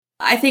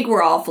I think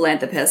we're all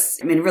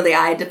philanthropists. I mean, really,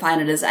 I define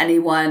it as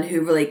anyone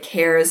who really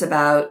cares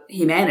about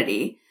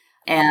humanity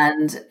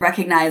and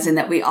recognizing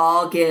that we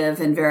all give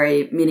in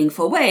very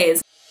meaningful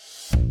ways.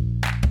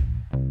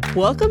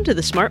 Welcome to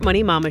the Smart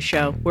Money Mama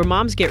Show, where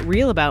moms get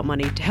real about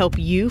money to help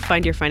you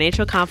find your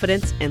financial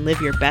confidence and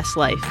live your best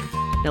life.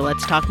 Now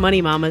let's talk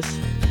money, mamas.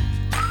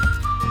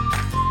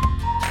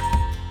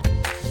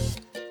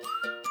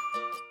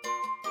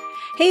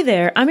 Hey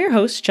there, I'm your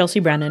host, Chelsea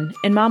Brennan.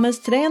 And mamas,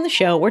 today on the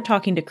show, we're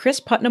talking to Chris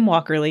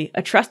Putnam-Walkerly,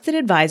 a trusted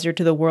advisor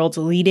to the world's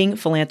leading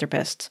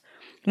philanthropists.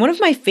 One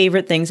of my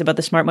favorite things about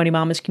the Smart Money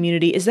Mamas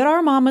community is that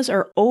our mamas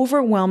are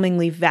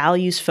overwhelmingly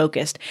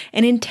values-focused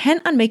and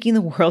intent on making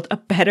the world a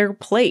better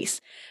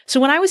place. So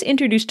when I was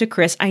introduced to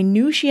Chris, I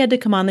knew she had to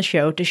come on the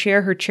show to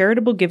share her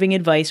charitable giving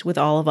advice with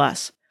all of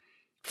us.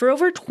 For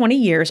over 20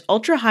 years,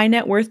 ultra-high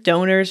net worth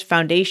donors,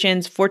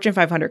 foundations, Fortune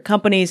 500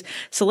 companies,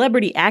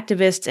 celebrity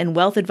activists, and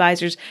wealth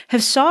advisors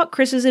have sought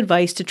Chris's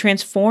advice to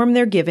transform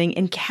their giving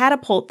and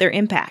catapult their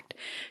impact.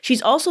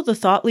 She's also the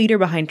thought leader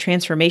behind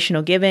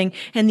transformational giving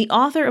and the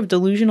author of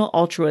Delusional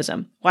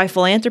Altruism: Why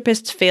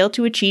Philanthropists Fail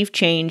to Achieve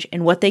Change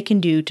and What They Can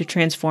Do to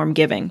Transform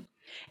Giving.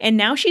 And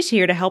now she's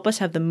here to help us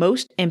have the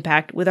most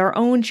impact with our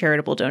own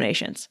charitable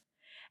donations.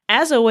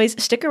 As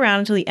always, stick around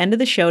until the end of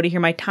the show to hear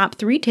my top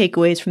 3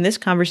 takeaways from this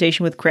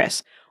conversation with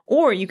Chris.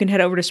 Or you can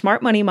head over to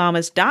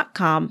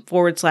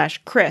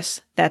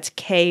smartmoneymamas.com/Chris, that's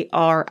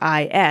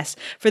K-R-I-S,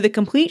 for the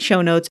complete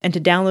show notes and to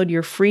download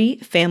your free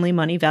family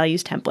money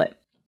values template.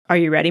 Are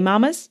you ready,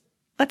 mamas?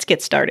 Let's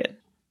get started.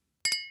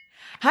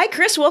 Hi,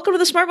 Chris. Welcome to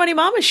the Smart Money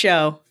Mamas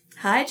Show.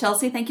 Hi,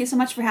 Chelsea. Thank you so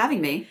much for having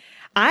me.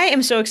 I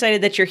am so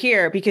excited that you're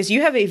here because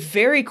you have a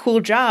very cool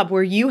job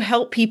where you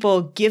help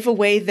people give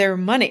away their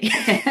money.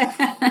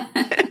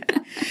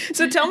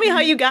 So tell me how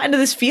you got into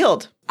this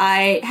field.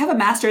 I have a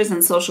master's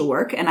in social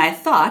work, and I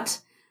thought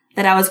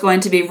that I was going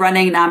to be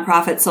running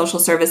nonprofit social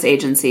service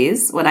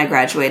agencies when I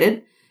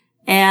graduated.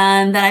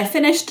 And then I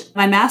finished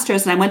my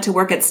master's and I went to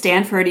work at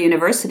Stanford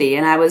University,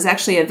 and I was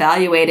actually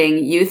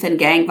evaluating youth and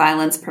gang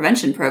violence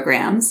prevention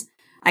programs.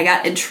 I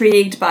got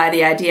intrigued by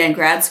the idea in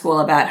grad school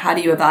about how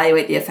do you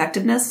evaluate the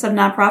effectiveness of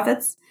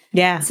nonprofits.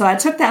 Yeah. So I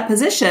took that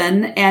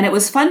position, and it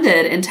was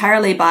funded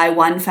entirely by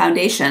one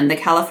foundation, the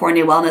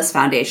California Wellness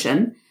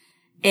Foundation.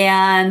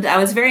 And I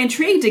was very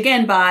intrigued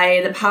again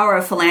by the power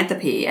of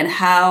philanthropy and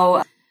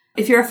how,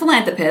 if you're a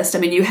philanthropist, I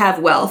mean, you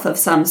have wealth of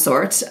some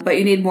sort, but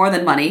you need more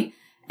than money.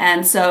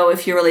 And so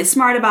if you're really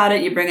smart about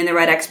it, you bring in the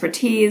right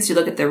expertise, you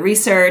look at the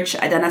research,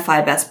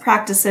 identify best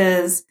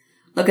practices,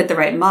 look at the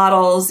right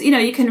models,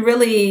 you can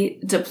really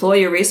deploy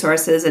your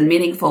resources in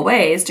meaningful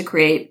ways to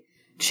create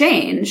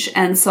change.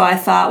 And so I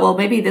thought, well,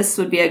 maybe this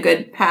would be a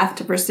good path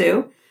to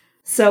pursue.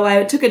 So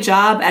I took a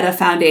job at a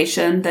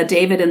foundation, the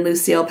David and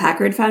Lucille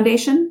Packard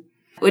Foundation,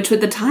 which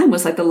at the time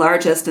was like the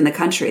largest in the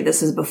country.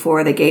 This is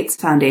before the Gates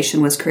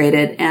Foundation was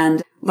created,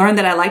 and learned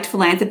that I liked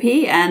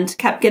philanthropy and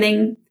kept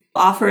getting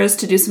offers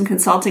to do some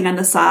consulting on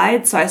the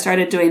side. So I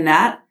started doing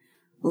that,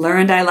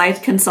 learned I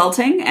liked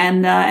consulting,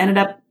 and ended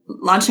up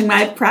launching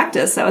my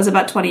practice. That was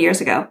about 20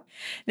 years ago.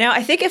 Now,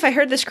 I think if I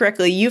heard this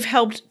correctly, you've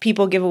helped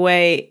people give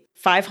away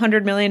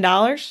 $500 million?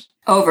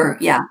 Over,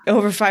 yeah.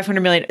 Over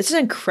 $500 million. It's an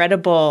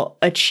incredible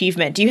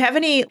achievement. Do you have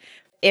any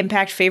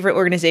impact favorite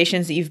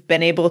organizations that you've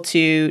been able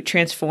to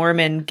transform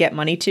and get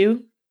money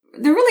to?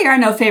 There really are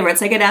no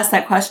favorites. I get asked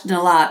that question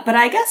a lot, but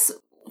I guess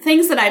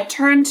things that I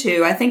turn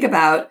to, I think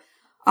about,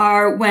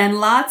 are when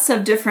lots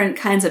of different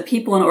kinds of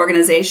people and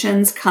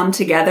organizations come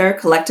together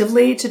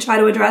collectively to try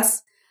to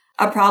address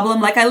a problem.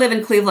 Like I live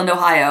in Cleveland,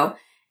 Ohio,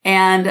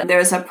 and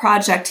there's a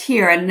project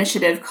here, an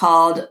initiative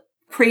called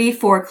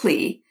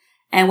Pre4Cle.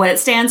 And what it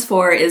stands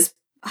for is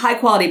high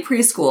quality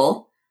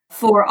preschool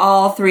for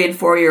all 3 and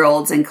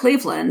 4-year-olds in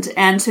Cleveland.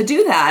 And to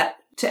do that,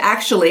 to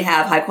actually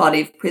have high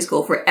quality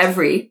preschool for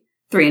every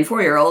 3 and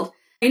 4-year-old,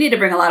 you need to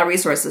bring a lot of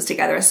resources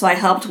together. So I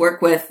helped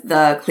work with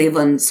the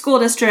Cleveland School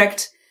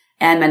District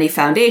and many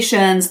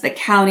foundations, the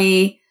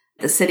county,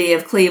 the city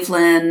of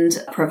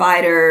Cleveland,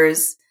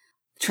 providers,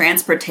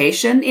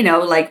 transportation,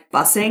 like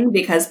busing,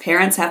 because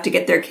parents have to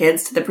get their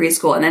kids to the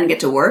preschool and then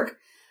get to work.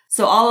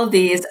 So all of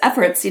these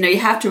efforts, you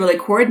have to really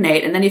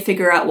coordinate, and then you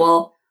figure out,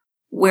 well,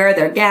 where are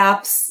their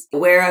gaps?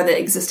 Where are the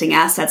existing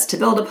assets to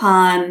build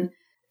upon?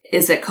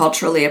 Is it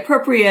culturally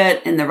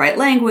appropriate in the right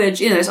language?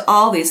 There's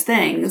all these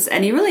things.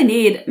 And you really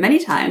need, many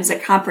times, a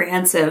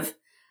comprehensive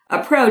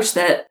approach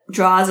that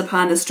draws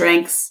upon the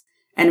strengths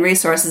and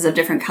resources of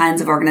different kinds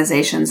of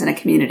organizations in a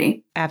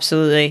community.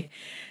 Absolutely.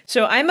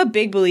 So I'm a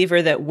big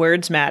believer that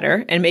words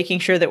matter and making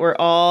sure that we're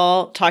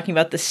all talking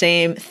about the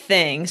same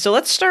thing. So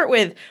let's start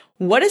with,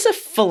 what is a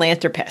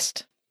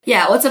philanthropist?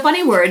 Yeah, well, it's a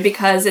funny word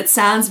because it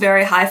sounds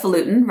very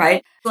highfalutin,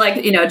 right?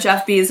 Like,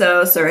 Jeff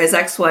Bezos or his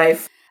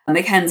ex-wife,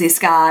 Mackenzie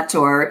Scott,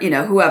 or,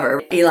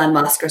 whoever, Elon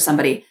Musk or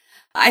somebody.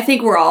 I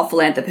think we're all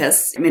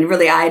philanthropists. I mean,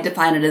 really, I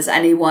define it as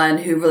anyone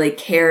who really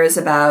cares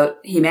about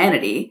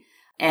humanity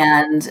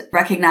and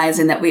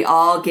recognizing that we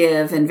all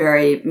give in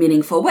very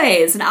meaningful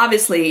ways. And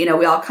obviously,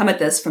 we all come at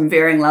this from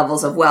varying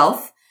levels of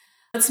wealth.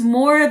 It's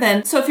more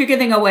than, so if you're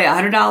giving away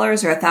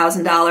 $100 or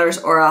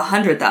 $1,000 or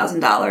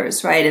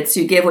 $100,000, right? It's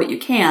you give what you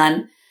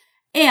can.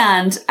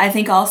 And I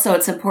think also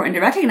it's important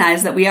to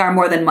recognize that we are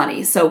more than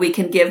money. So we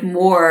can give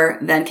more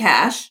than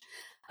cash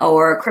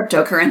or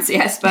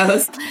cryptocurrency, I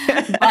suppose.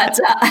 But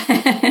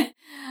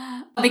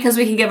because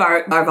we can give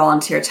our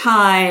volunteer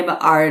time,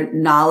 our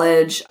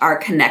knowledge, our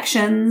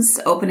connections,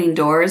 opening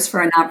doors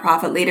for a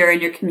nonprofit leader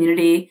in your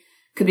community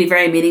could be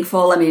very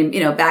meaningful. I mean,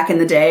 back in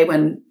the day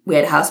when we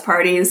had house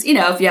parties,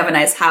 if you have a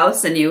nice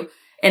house and you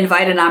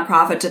invite a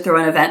nonprofit to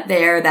throw an event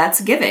there,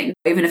 that's giving,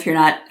 even if you're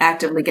not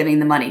actively giving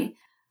the money.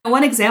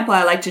 One example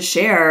I like to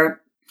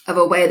share of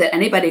a way that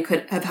anybody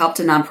could have helped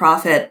a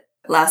nonprofit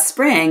last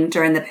spring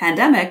during the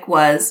pandemic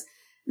was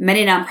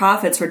many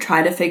nonprofits were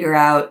trying to figure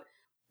out,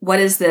 what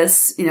is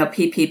this,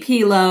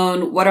 PPP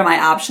loan? What are my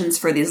options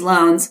for these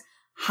loans?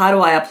 How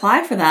do I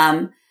apply for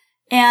them?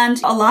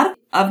 And a lot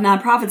of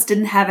nonprofits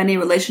didn't have any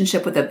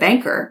relationship with a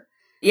banker.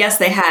 Yes,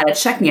 they had a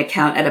checking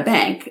account at a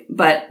bank,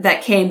 but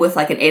that came with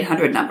like an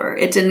 800 number.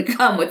 It didn't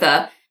come with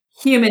a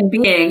human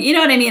being,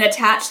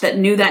 attached that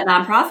knew that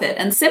nonprofit.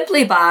 And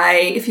simply by,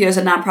 if there's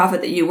a nonprofit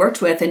that you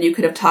worked with and you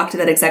could have talked to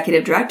that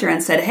executive director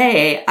and said,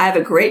 hey, I have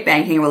a great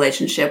banking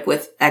relationship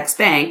with X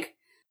bank.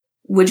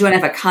 Would you want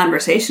to have a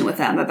conversation with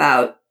them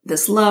about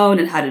this loan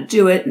and how to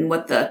do it and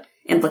what the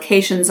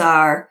implications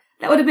are?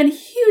 That would have been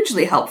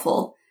hugely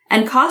helpful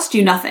and cost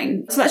you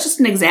nothing. So that's just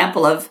an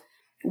example of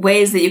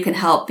ways that you can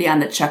help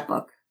beyond the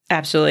checkbook.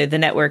 Absolutely. The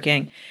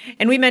networking.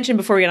 And we mentioned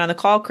before we got on the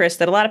call, Chris,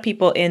 that a lot of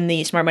people in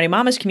the Smart Money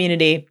Mamas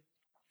community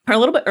are a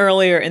little bit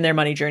earlier in their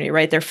money journey,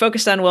 right? They're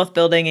focused on wealth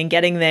building and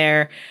getting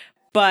there,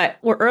 but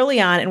we're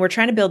early on and we're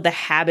trying to build the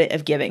habit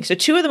of giving. So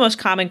two of the most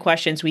common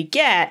questions we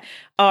get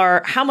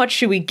are, how much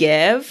should we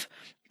give?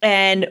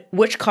 And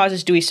which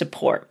causes do we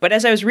support? But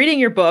as I was reading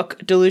your book,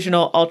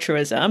 Delusional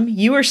Altruism,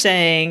 you were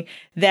saying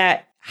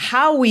that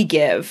how we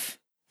give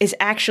is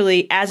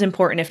actually as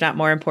important, if not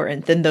more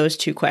important, than those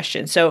two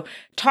questions. So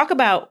talk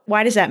about,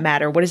 why does that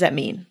matter? What does that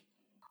mean?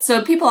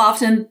 So people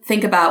often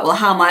think about, well,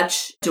 how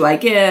much do I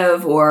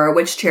give or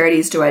which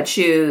charities do I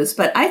choose?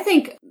 But I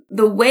think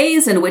the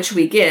ways in which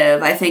we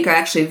give, I think, are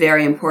actually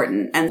very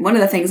important. And one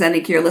of the things I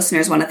think your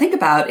listeners want to think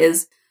about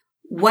is,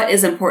 what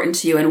is important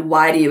to you and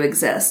why do you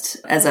exist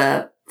as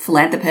a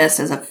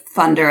philanthropist, as a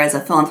funder, as a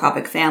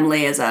philanthropic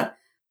family, as a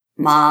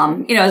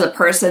mom, as a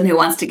person who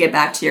wants to give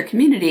back to your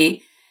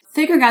community?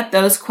 Figuring out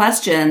those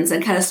questions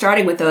and kind of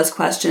starting with those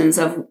questions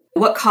of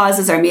what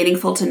causes are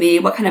meaningful to me?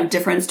 What kind of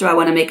difference do I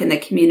want to make in the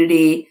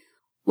community?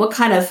 What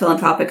kind of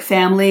philanthropic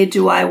family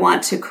do I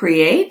want to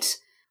create?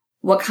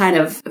 What kind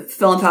of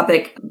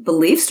philanthropic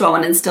beliefs do I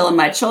want to instill in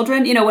my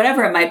children?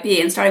 Whatever it might be,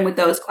 and starting with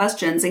those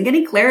questions and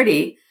getting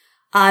clarity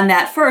on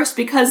that first,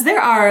 because there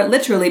are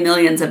literally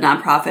millions of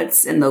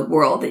nonprofits in the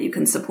world that you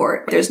can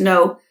support. There's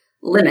no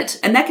limit,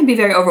 and that can be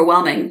very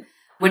overwhelming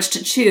which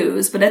to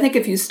choose. But I think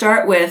if you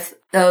start with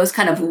those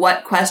kind of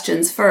what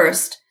questions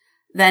first,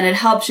 then it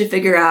helps you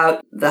figure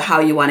out the how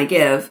you want to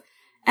give.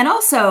 And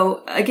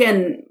also,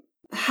 again,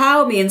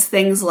 how means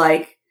things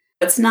like,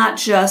 it's not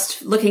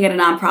just looking at a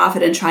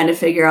nonprofit and trying to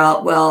figure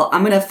out, well,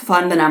 I'm going to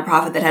fund the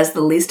nonprofit that has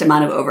the least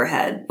amount of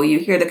overhead. Well, you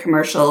hear the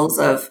commercials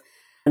of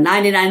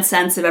 99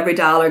 cents of every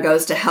dollar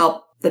goes to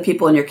help the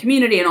people in your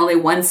community and only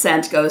 1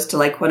 cent goes to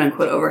like quote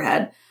unquote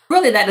overhead.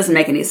 Really, that doesn't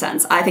make any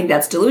sense. I think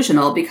that's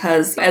delusional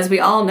because, as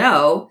we all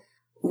know,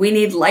 we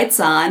need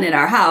lights on in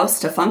our house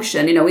to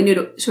function. We need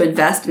to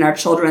invest in our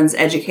children's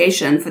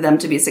education for them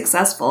to be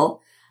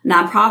successful.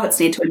 Nonprofits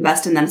need to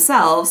invest in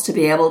themselves to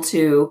be able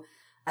to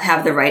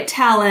have the right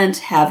talent,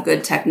 have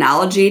good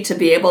technology to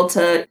be able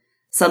to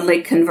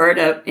suddenly convert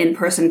an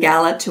in-person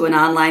gala to an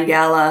online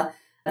gala.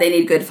 They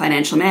need good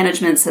financial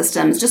management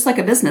systems, just like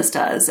a business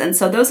does. And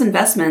so those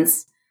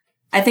investments,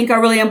 I think,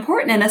 are really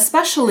important. And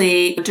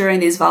especially during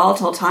these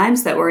volatile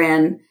times that we're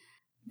in,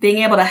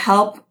 being able to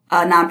help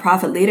a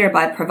nonprofit leader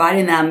by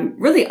providing them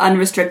really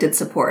unrestricted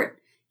support.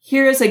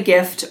 Here's a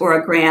gift or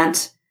a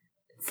grant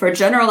for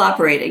general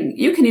operating.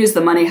 You can use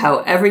the money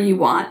however you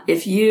want.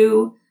 If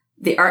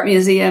the art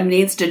museum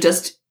needs to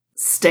just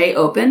stay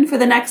open for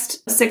the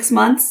next 6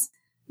 months,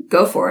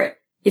 go for it.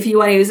 If you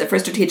want to use it for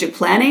strategic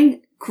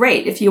planning,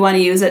 great. If you want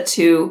to use it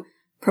to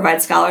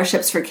provide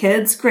scholarships for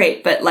kids,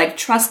 great. But like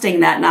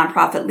trusting that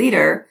nonprofit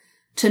leader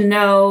to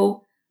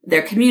know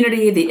their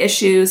community, the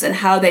issues, and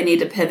how they need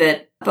to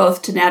pivot,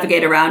 both to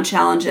navigate around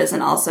challenges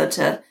and also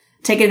to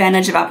take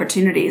advantage of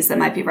opportunities that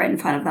might be right in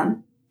front of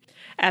them.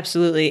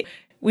 Absolutely.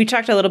 We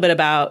talked a little bit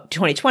about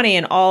 2020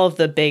 and all of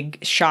the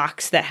big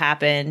shocks that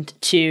happened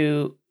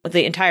to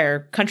the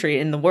entire country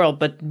and the world,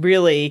 but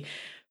really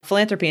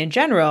philanthropy in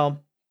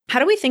general. How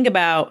do we think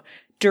about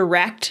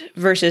direct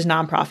versus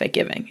nonprofit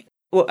giving?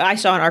 What I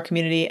saw in our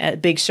community a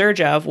big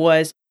surge of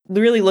was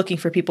really looking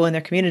for people in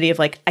their community of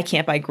like, I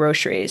can't buy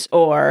groceries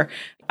or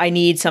I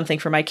need something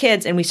for my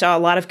kids. And we saw a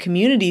lot of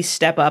communities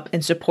step up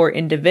and support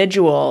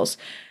individuals.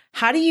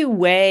 How do you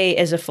weigh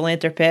as a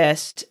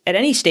philanthropist at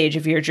any stage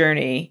of your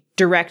journey,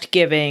 direct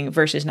giving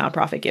versus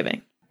nonprofit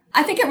giving?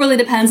 I think it really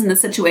depends on the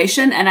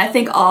situation. And I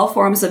think all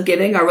forms of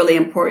giving are really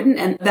important.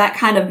 And that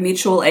kind of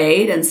mutual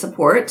aid and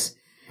support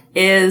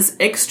is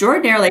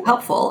extraordinarily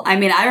helpful. I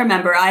mean, I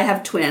remember I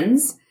have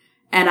twins.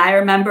 And I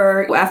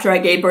remember after I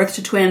gave birth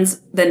to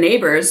twins, the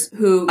neighbors,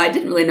 who I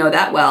didn't really know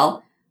that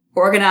well,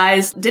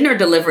 organized dinner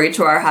delivery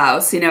to our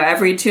house.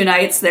 Every 2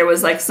 nights there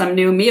was like some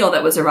new meal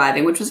that was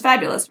arriving, which was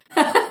fabulous.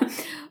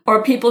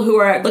 Or people who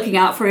are looking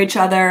out for each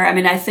other. I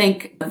mean, I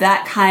think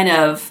that kind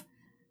of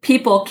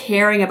people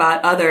caring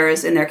about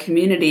others in their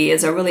community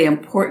is a really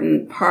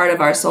important part of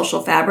our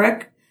social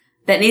fabric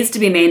that needs to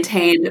be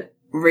maintained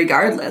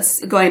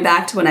regardless. Going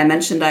back to when I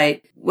mentioned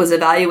I was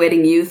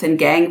evaluating youth and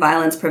gang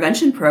violence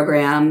prevention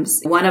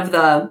programs, one of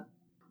the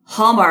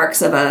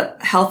hallmarks of a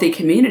healthy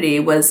community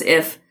was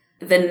if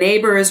the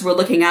neighbors were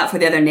looking out for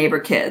the other neighbor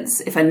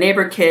kids. If a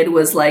neighbor kid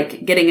was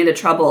like getting into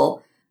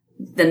trouble,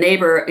 the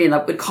neighbor,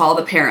 would call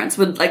the parents,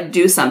 would like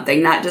do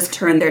something, not just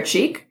turn their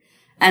cheek.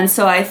 And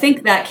so I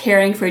think that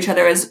caring for each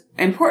other is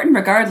important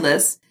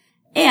regardless.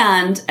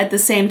 And at the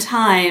same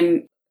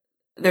time,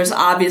 there's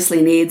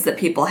obviously needs that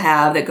people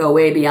have that go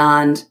way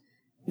beyond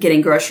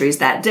getting groceries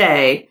that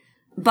day.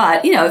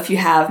 But, if you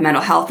have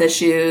mental health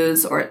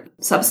issues or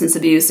substance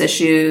abuse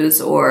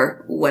issues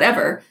or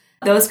whatever,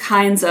 those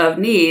kinds of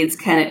needs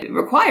can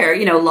require,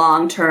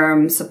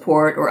 long-term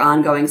support or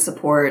ongoing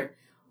support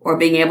or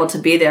being able to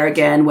be there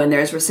again when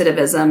there's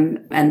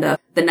recidivism and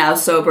the now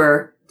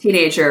sober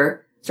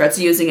teenager starts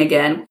using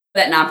again.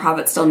 That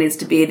nonprofit still needs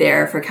to be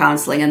there for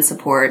counseling and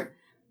support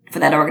for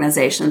that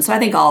organization. So I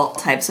think all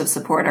types of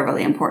support are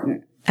really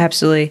important.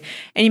 Absolutely.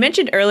 And you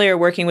mentioned earlier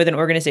working with an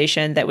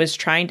organization that was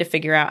trying to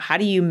figure out how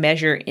do you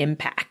measure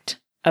impact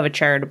of a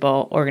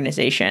charitable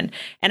organization.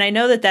 And I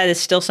know that is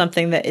still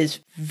something that is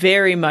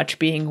very much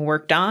being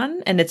worked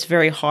on and it's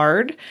very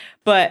hard.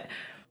 But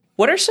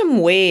what are some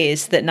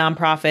ways that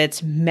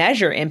nonprofits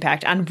measure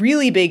impact on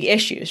really big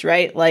issues,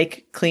 right?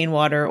 Like clean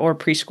water or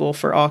preschool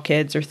for all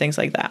kids or things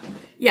like that?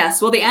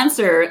 Yes. Well, the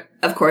answer,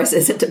 of course,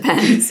 is it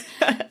depends.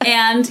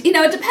 And,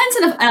 it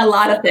depends on a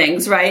lot of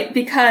things, right?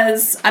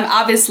 Because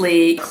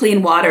obviously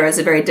clean water is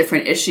a very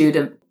different issue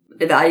to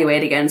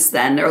evaluate against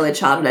than early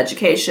childhood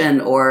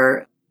education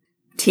or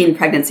teen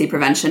pregnancy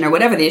prevention or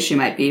whatever the issue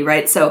might be,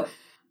 right? So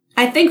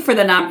I think for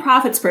the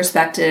nonprofit's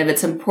perspective,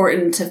 it's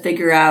important to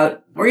figure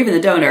out, or even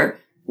the donor,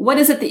 what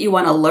is it that you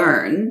want to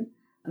learn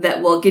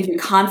that will give you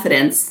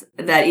confidence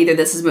that either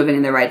this is moving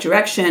in the right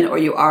direction or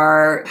you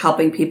are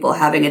helping people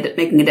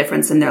making a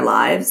difference in their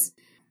lives?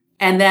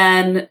 And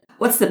then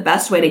what's the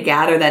best way to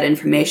gather that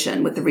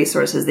information with the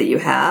resources that you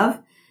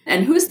have?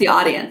 And who's the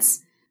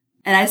audience?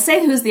 And I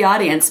say who's the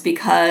audience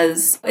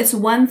because it's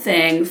one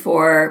thing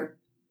for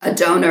a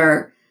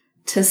donor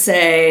to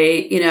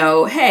say,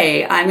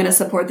 hey, I'm going to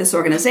support this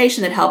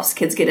organization that helps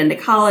kids get into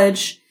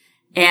college.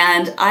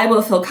 And I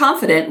will feel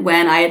confident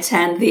when I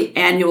attend the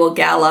annual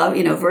gala,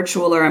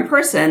 virtual or in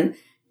person,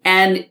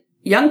 and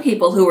young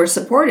people who were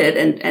supported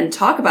and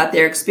talk about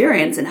their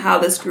experience and how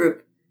this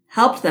group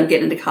helped them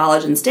get into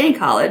college and stay in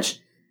college,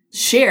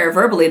 share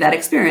verbally that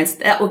experience.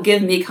 That will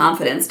give me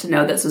confidence to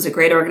know this was a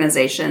great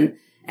organization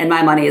and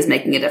my money is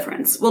making a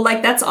difference. Well,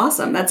 that's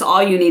awesome. That's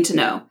all you need to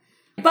know.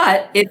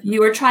 But if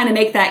you are trying to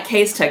make that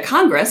case to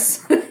Congress,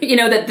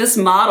 that this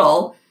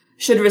model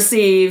should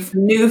receive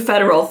new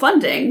federal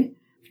funding,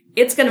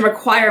 it's going to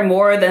require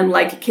more than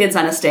like kids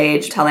on a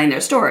stage telling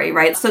their story,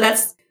 right? So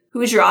that's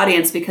who's your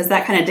audience, because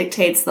that kind of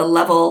dictates the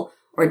level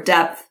or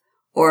depth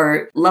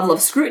or level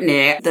of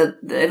scrutiny, the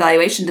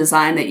evaluation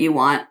design that you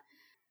want.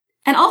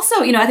 And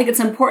also, I think it's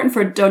important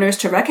for donors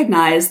to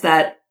recognize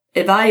that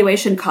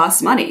evaluation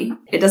costs money.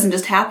 It doesn't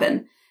just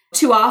happen.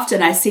 Too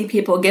often I see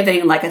people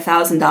giving like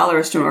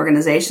 $1,000 to an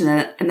organization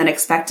and then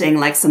expecting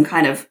like some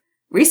kind of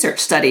research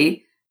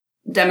study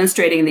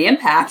demonstrating the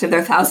impact of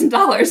their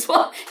 $1,000.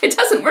 Well, it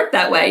doesn't work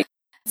that way.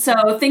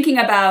 So thinking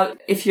about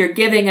if you're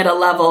giving at a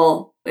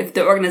level, if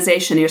the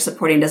organization you're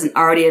supporting doesn't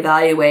already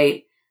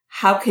evaluate,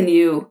 how can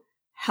you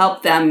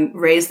help them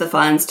raise the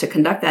funds to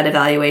conduct that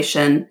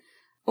evaluation,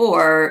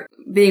 or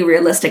being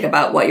realistic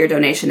about what your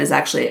donation is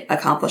actually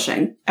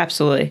accomplishing?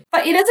 Absolutely.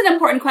 But it is an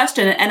important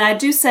question. And I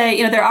do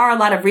say, there are a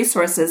lot of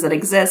resources that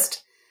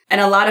exist and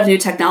a lot of new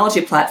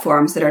technology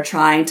platforms that are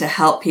trying to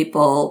help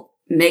people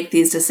make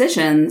these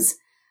decisions.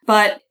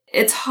 But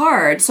it's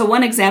hard. So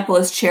one example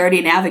is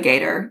Charity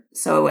Navigator.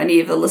 So any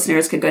of the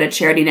listeners could go to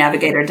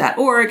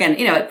charitynavigator.org and,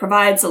 it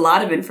provides a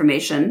lot of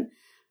information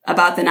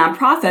about the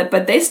nonprofit,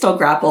 but they still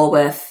grapple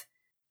with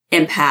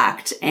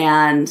impact.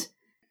 And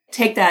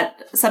take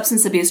that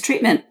substance abuse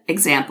treatment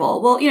example.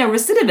 Well,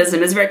 recidivism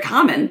is very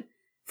common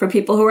for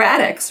people who are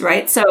addicts,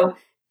 right? So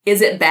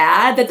is it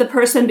bad that the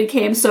person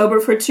became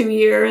sober for 2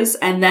 years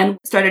and then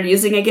started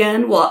using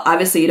again? Well,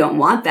 obviously you don't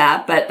want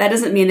that, but that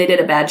doesn't mean they did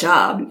a bad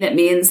job. It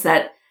means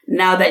that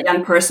now that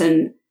young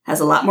person has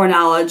a lot more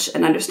knowledge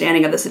and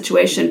understanding of the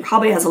situation,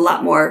 probably has a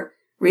lot more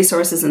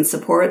resources and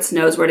supports,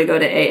 knows where to go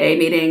to AA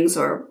meetings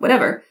or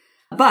whatever.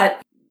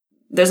 But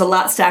there's a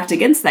lot stacked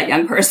against that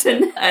young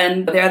person,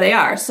 and there they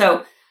are.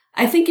 So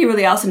I think you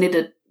really also need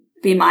to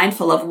be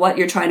mindful of what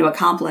you're trying to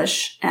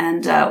accomplish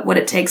and what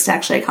it takes to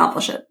actually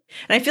accomplish it.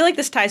 And I feel like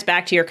this ties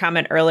back to your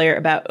comment earlier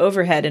about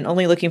overhead and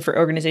only looking for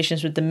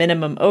organizations with the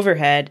minimum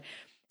overhead.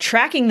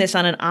 Tracking this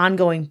on an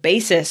ongoing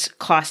basis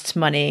costs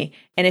money.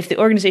 And if the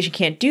organization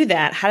can't do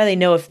that, how do they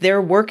know if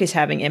their work is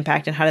having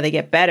impact and how do they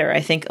get better? I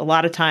think a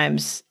lot of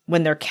times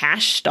when they're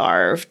cash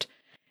starved,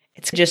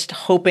 it's just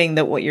hoping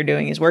that what you're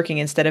doing is working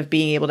instead of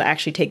being able to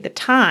actually take the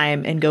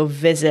time and go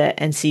visit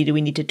and see, do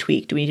we need to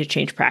tweak? Do we need to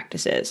change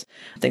practices?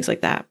 Things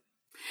like that.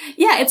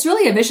 Yeah, it's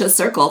really a vicious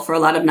circle for a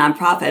lot of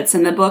nonprofits.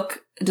 In the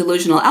book,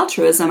 Delusional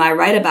Altruism, I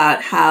write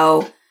about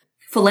how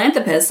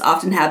philanthropists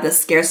often have this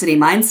scarcity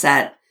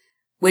mindset,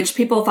 which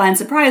people find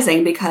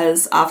surprising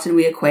because often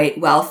we equate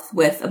wealth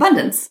with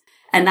abundance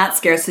and not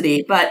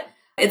scarcity. But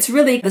it's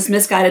really this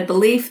misguided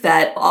belief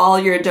that all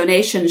your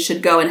donations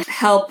should go and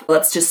help,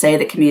 let's just say,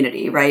 the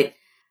community, right?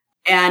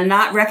 And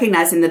not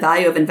recognizing the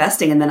value of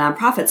investing in the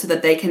nonprofit so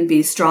that they can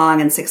be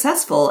strong and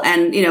successful.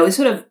 And,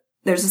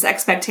 there's this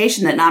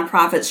expectation that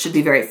nonprofits should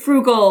be very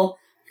frugal.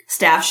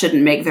 Staff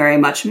shouldn't make very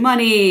much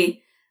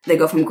money. They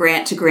go from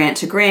grant to grant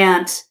to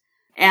grant.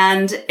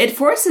 And it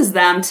forces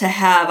them to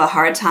have a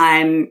hard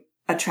time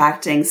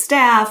attracting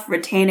staff,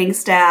 retaining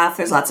staff.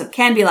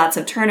 Can be lots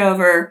of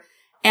turnover.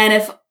 And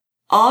if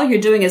all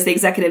you're doing as the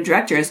executive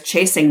director is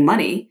chasing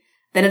money,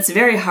 then it's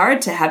very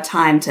hard to have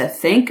time to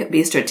think,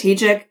 be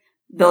strategic,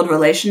 build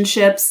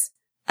relationships,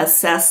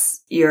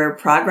 assess your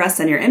progress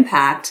and your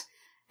impact.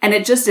 And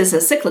it just is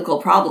a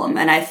cyclical problem.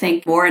 And I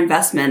think more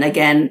investment,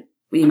 again,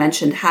 we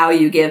mentioned how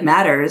you give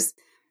matters,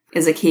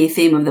 is a key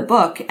theme of the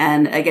book.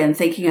 And again,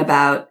 thinking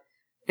about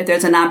if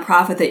there's a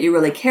nonprofit that you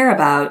really care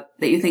about,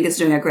 that you think is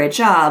doing a great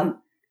job,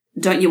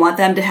 don't you want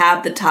them to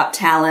have the top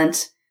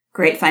talent,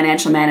 great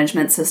financial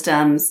management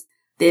systems,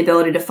 the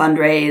ability to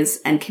fundraise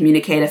and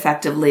communicate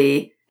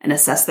effectively and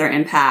assess their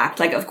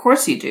impact? Like, of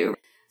course you do.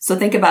 So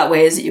think about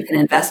ways that you can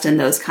invest in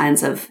those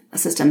kinds of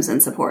systems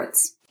and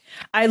supports.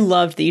 I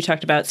loved that you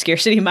talked about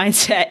scarcity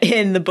mindset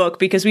in the book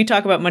because we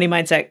talk about money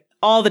mindset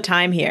all the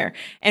time here.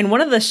 And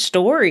one of the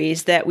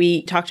stories that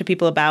we talk to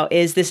people about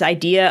is this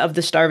idea of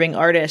the starving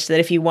artist, that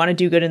if you want to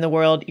do good in the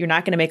world, you're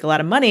not going to make a lot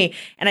of money.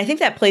 And I think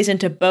that plays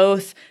into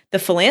both the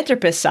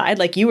philanthropist side,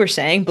 like you were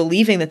saying,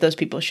 believing that those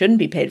people shouldn't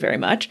be paid very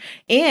much,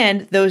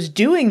 and those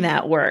doing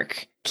that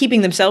work,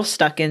 keeping themselves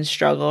stuck in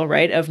struggle,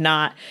 right, of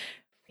not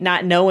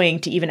knowing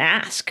to even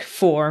ask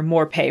for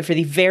more pay for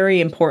the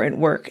very important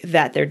work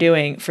that they're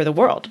doing for the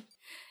world.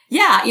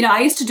 Yeah,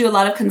 I used to do a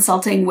lot of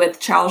consulting with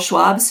Charles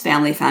Schwab's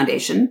Family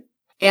Foundation.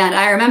 And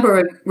I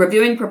remember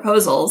reviewing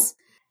proposals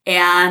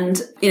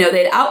and,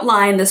 they'd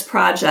outline this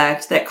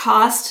project that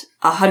cost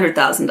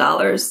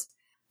 $100,000.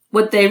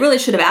 What they really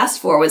should have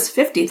asked for was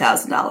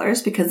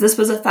 $50,000 because this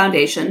was a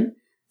foundation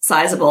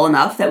sizable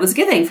enough that was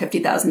giving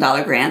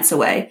 $50,000 grants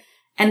away.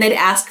 And they'd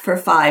ask for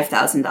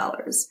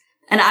 $5,000.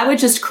 And I would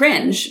just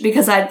cringe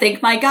because I'd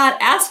think, my God,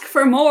 ask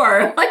for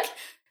more. Like,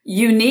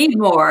 you need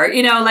more,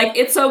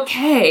 it's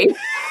okay.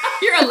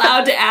 You're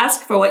allowed to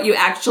ask for what you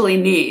actually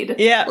need.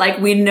 Yeah. Like,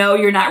 we know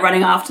you're not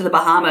running off to the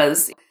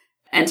Bahamas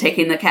and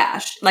taking the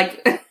cash.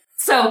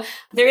 So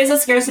there is a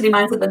scarcity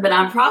mindset that the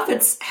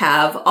nonprofits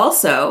have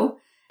also.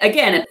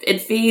 Again,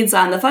 it feeds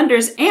on the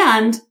funders,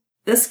 and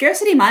the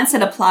scarcity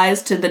mindset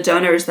applies to the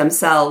donors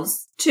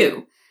themselves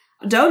too.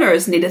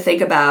 Donors need to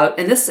think about,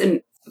 and this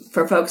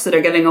for folks that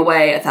are giving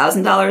away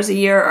 $1,000 a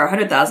year or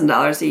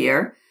 $100,000 a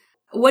year,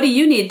 what do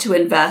you need to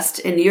invest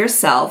in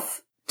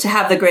yourself to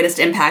have the greatest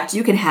impact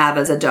you can have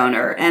as a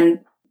donor?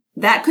 And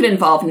that could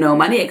involve no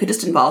money. It could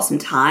just involve some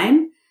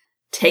time,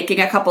 taking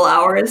a couple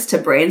hours to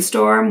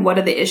brainstorm what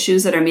are the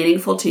issues that are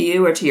meaningful to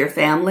you or to your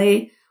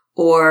family,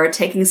 or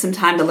taking some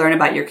time to learn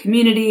about your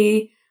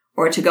community,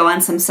 or to go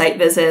on some site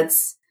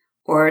visits,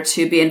 or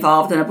to be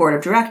involved in a board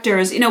of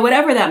directors,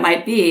 whatever that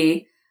might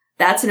be.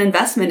 That's an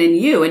investment in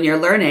you and your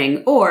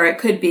learning. Or it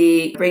could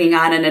be bringing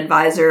on an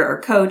advisor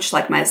or coach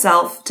like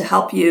myself to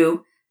help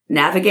you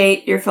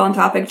navigate your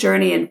philanthropic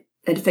journey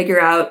and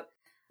figure out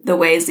the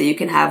ways that you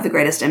can have the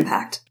greatest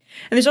impact.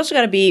 And there's also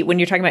got to be, when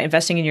you're talking about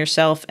investing in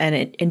yourself and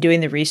in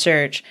doing the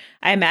research,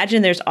 I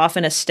imagine there's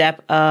often a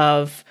step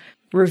of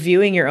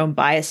reviewing your own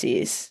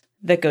biases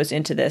that goes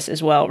into this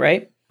as well,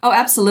 right? Oh,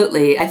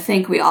 absolutely. I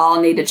think we all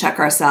need to check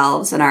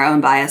ourselves and our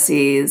own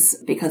biases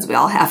because we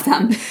all have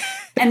them.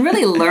 And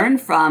really learn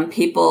from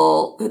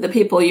the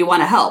people you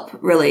want to help,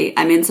 really.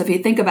 I mean, so if you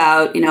think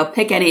about,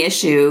 pick any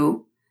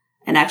issue,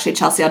 and actually,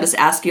 Chelsea, I'll just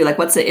ask you,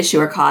 what's the issue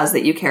or cause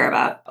that you care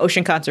about?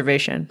 Ocean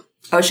conservation.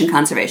 Ocean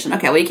conservation.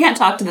 Okay, well, you can't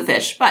talk to the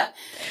fish, but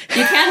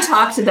you can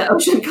talk to the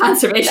ocean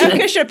conservation.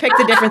 I should have picked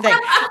a different thing.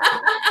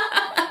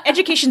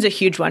 Education's a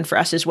huge one for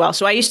us as well.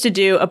 So I used to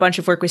do a bunch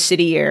of work with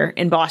City Year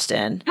in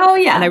Boston. Oh,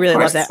 yeah. And I really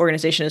love that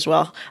organization as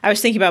well. I was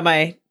thinking about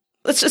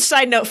let's just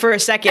side note for a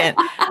second.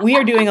 We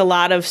are doing a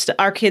lot of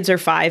our kids are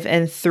 5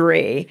 and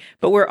 3,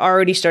 but we're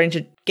already starting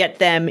to get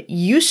them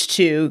used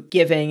to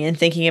giving and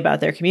thinking about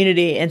their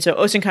community. And so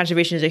ocean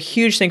conservation is a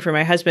huge thing for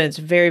my husband. It's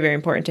very, very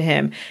important to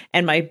him.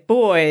 And my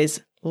boys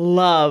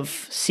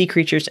love sea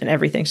creatures and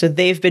everything. So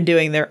they've been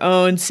doing their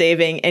own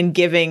saving and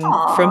giving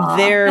from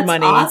their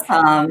money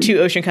to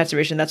ocean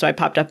conservation. That's why it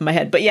popped up in my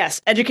head. But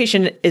yes,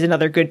 education is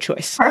another good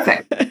choice.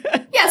 Perfect.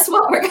 Yes,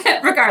 well,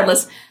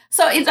 regardless.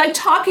 So it's like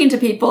talking to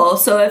people.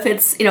 So if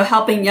it's,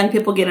 helping young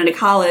people get into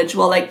college,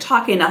 well, like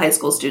talking to high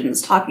school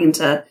students, talking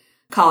to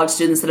college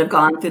students that have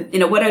gone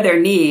through, what are their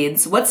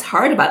needs? What's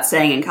hard about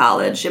staying in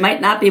college? It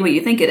might not be what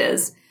you think it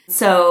is.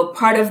 So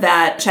part of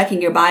that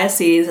checking your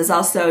biases is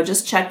also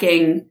just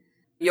checking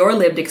your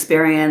lived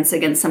experience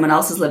against someone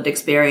else's lived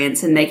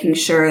experience and making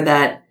sure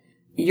that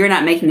you're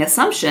not making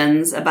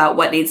assumptions about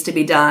what needs to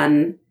be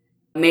done.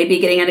 Maybe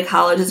getting into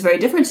college is very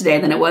different today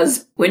than it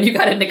was when you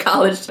got into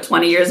college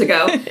 20 years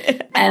ago.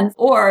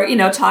 Or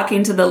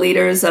talking to the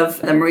leaders of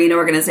the marine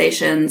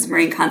organizations,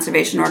 marine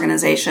conservation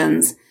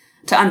organizations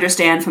to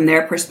understand from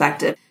their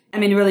perspective. I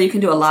mean, really, you can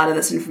do a lot of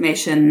this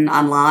information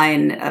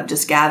online of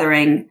just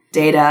gathering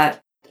data.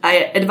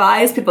 I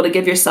advise people to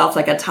give yourself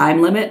like a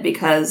time limit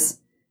because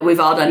we've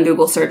all done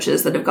Google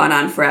searches that have gone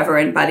on forever.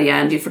 And by the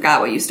end, you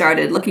forgot what you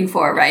started looking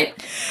for, right?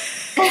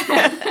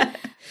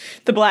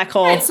 The black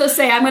hole. Right, so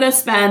say I'm going to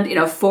spend,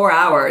 4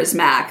 hours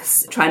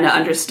max trying to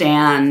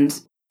understand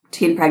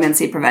teen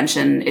pregnancy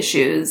prevention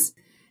issues.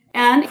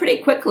 And pretty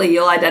quickly,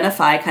 you'll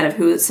identify kind of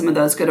who some of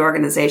those good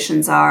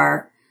organizations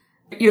are.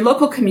 Your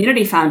local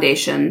community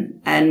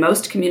foundation, and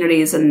most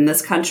communities in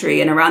this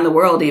country and around the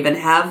world even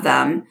have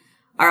them,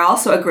 are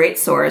also a great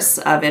source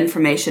of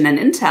information and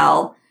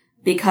intel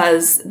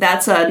because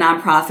that's a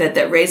nonprofit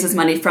that raises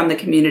money from the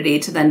community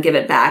to then give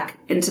it back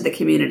into the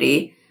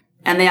community.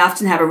 And they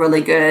often have a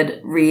really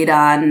good read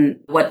on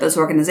what those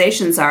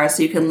organizations are,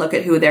 so you can look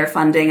at who they're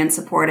funding and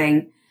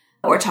supporting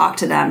or talk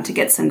to them to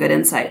get some good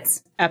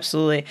insights.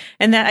 Absolutely.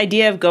 And that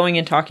idea of going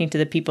and talking to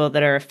the people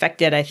that are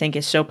affected, I think,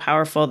 is so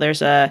powerful.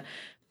 There's a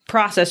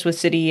process with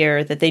City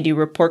Year that they do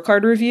report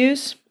card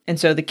reviews. And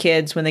so the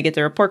kids, when they get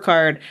their report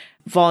card,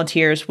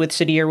 volunteers with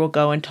City Year will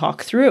go and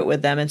talk through it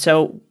with them. And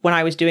so when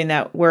I was doing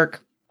that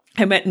work,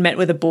 I met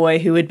with a boy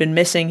who had been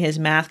missing his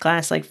math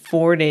class like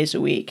 4 days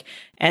a week.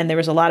 And there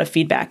was a lot of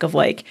feedback of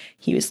like,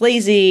 he was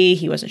lazy,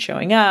 he wasn't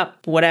showing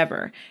up,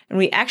 whatever. And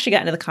we actually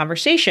got into the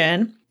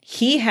conversation.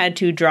 He had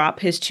to drop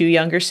his 2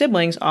 younger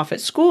siblings off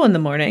at school in the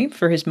morning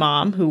for his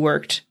mom, who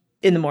worked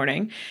in the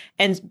morning.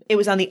 And it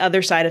was on the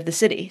other side of the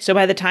city. So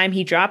by the time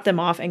he dropped them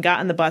off and got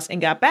on the bus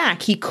and got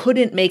back, he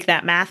couldn't make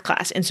that math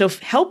class. And so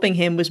helping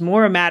him was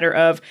more a matter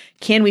of,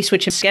 can we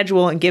switch his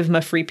schedule and give him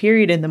a free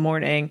period in the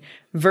morning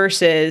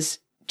versus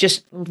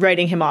just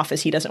writing him off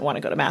as he doesn't want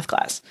to go to math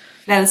class.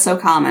 That is so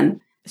common.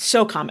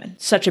 So common.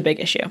 Such a big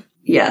issue.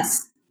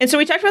 Yes. And so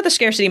we talked about the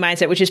scarcity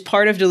mindset, which is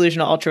part of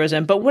delusional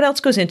altruism. But what else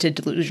goes into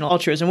delusional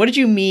altruism? What did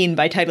you mean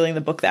by titling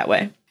the book that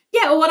way?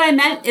 Yeah, well, what I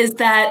meant is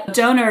that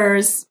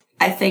donors,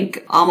 I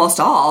think almost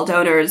all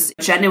donors,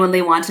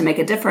 genuinely want to make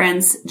a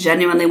difference,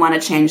 genuinely want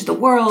to change the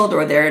world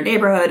or their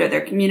neighborhood or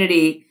their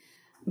community,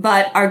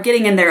 but are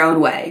getting in their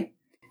own way.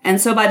 And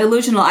so by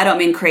delusional, I don't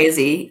mean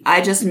crazy.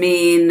 I just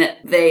mean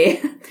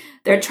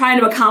they're trying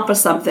to accomplish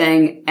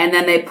something and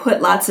then they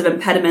put lots of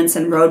impediments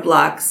and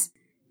roadblocks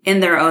in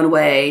their own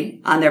way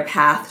on their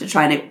path to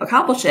trying to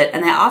accomplish it.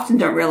 And they often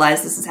don't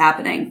realize this is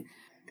happening.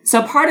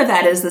 So part of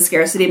that is the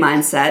scarcity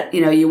mindset.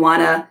 You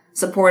want to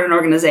support an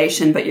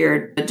organization, but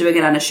you're doing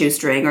it on a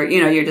shoestring or,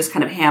 you're just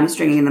kind of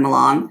hamstringing them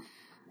along,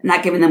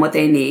 not giving them what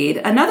they need.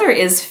 Another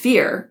is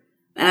fear.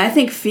 And I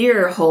think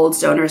fear holds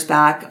donors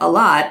back a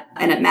lot,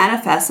 and it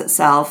manifests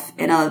itself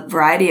in a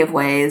variety of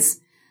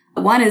ways.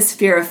 One is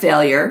fear of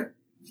failure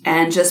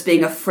and just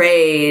being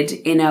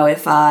afraid,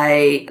 if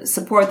I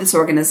support this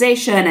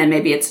organization and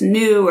maybe it's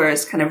new or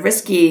it's kind of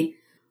risky,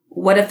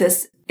 what if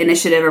this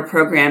initiative or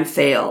program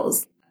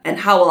fails? And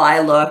how will I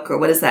look, or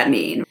what does that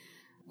mean?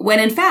 When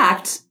in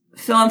fact,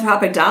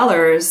 philanthropic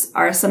dollars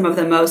are some of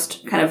the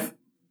most kind of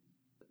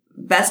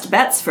best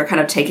bets for kind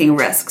of taking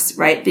risks,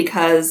 right?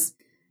 Because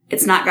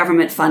it's not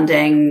government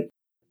funding.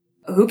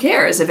 Who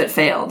cares if it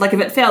failed? Like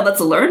if it failed, let's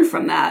learn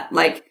from that.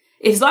 Like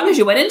as long as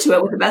you went into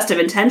it with the best of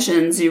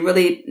intentions, you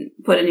really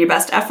put in your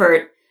best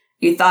effort,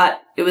 you thought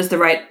it was the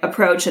right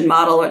approach and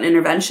model and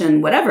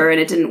intervention, whatever, and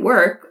it didn't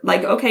work.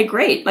 Like, okay,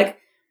 great. Like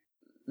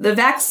the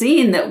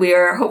vaccine that we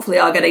are hopefully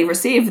all getting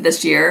received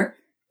this year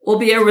will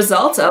be a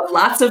result of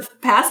lots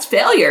of past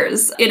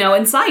failures,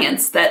 in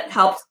science that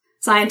helped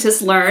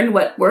scientists learn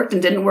what worked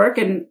and didn't work.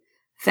 And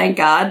thank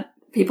God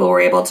people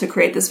were able to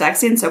create this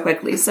vaccine so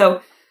quickly.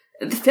 So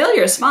the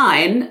failure is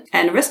fine,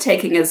 and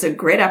risk-taking is a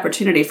great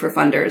opportunity for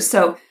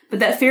funders. But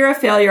that fear of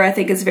failure, I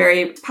think, is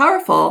very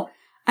powerful.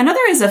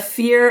 Another is a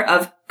fear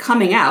of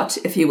coming out,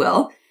 if you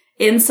will,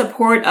 in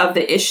support of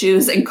the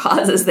issues and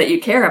causes that you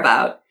care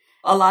about.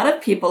 A lot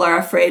of people are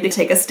afraid to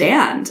take a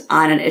stand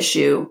on an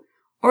issue,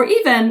 or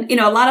even,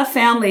 a lot of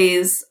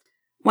families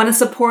want to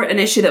support an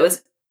issue that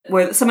was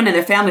where someone in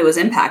their family was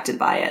impacted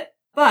by it.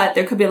 But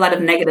there could be a lot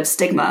of negative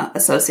stigma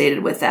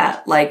associated with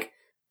that, like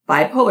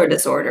bipolar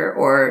disorder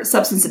or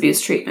substance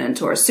abuse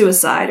treatment or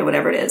suicide or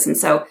whatever it is. And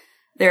so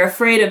they're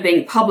afraid of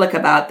being public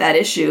about that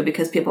issue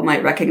because people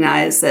might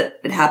recognize that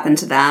it happened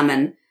to them,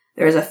 and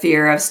there's a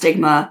fear of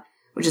stigma.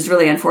 which is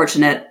really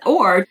unfortunate.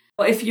 Or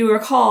if you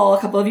recall a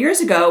couple of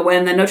years ago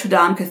when the Notre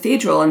Dame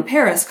Cathedral in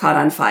Paris caught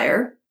on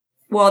fire,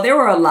 well, there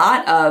were a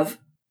lot of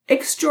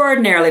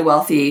extraordinarily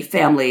wealthy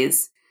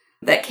families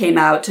that came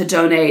out to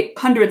donate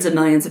hundreds of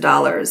millions of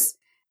dollars.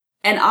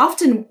 And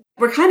often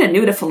we're kind of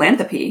new to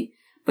philanthropy,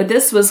 but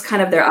this was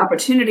kind of their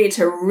opportunity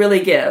to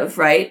really give,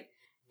 right?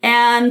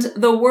 And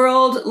the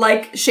world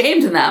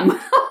shamed them.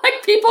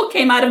 People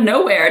came out of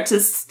nowhere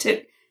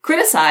to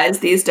criticize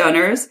these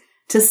donors,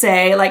 to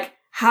say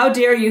how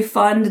dare you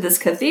fund this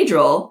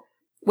cathedral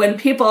when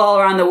people all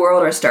around the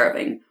world are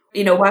starving?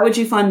 Why would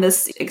you fund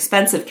this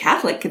expensive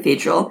Catholic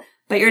cathedral,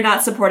 but you're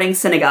not supporting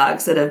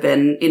synagogues that have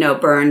been,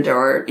 burned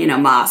or,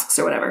 mosques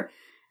or whatever?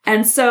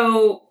 And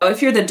so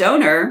if you're the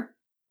donor,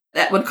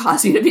 that would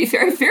cause you to be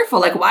very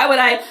fearful. Why would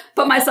I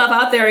put myself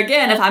out there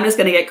again if I'm just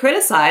going to get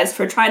criticized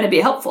for trying to be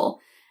helpful?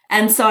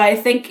 And so I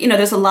think,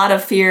 there's a lot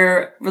of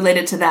fear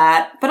related to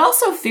that, but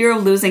also fear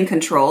of losing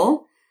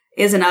control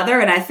is another.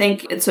 And I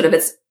think it's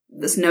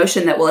this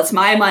notion that, well, it's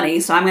my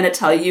money, so I'm going to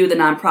tell you, the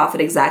nonprofit,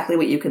 exactly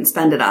what you can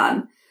spend it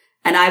on.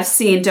 And I've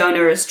seen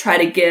donors try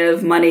to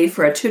give money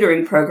for a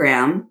tutoring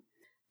program,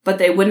 but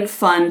they wouldn't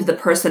fund the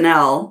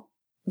personnel,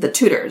 the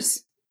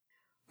tutors.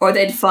 Or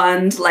they'd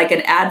fund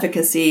an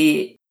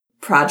advocacy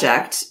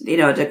project,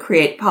 to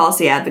create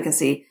policy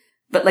advocacy,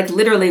 but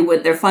literally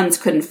their funds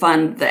couldn't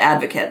fund the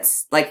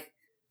advocates.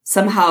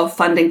 Somehow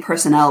funding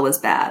personnel was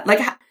bad. But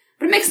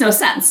it makes no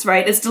sense,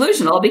 right? It's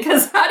delusional,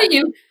 because how do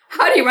you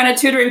run a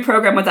tutoring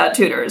program without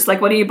tutors?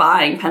 What are you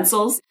buying?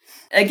 Pencils?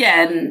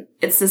 Again,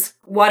 it's this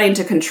wanting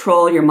to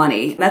control your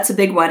money. That's a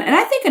big one. And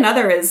I think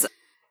another is,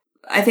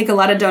 I think a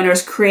lot of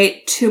donors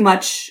create too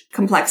much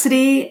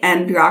complexity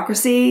and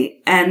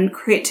bureaucracy and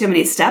create too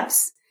many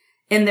steps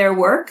in their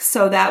work.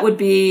 So that would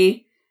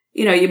be,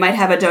 you might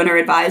have a donor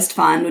advised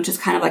fund, which is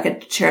kind of like a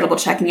charitable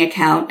checking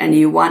account, and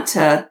you want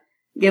to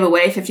give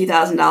away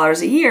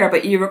 $50,000 a year,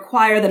 but you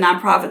require the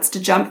nonprofits to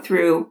jump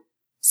through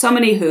so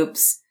many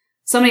hoops,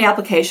 so many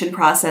application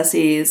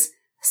processes,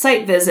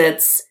 site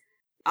visits,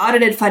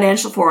 audited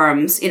financial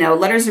forms,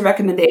 letters of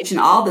recommendation,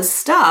 all this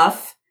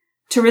stuff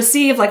to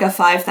receive a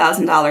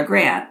 $5,000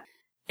 grant.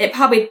 It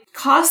probably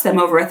costs them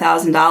over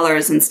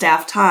 $1,000 in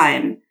staff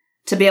time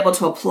to be able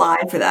to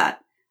apply for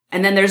that.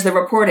 And then there's the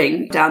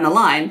reporting down the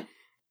line.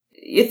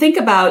 You think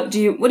about,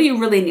 what do you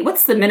really need?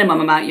 What's the minimum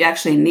amount you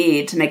actually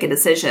need to make a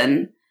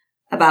decision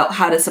about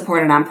how to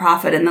support a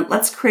nonprofit? And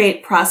let's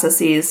create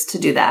processes to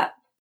do that.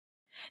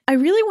 I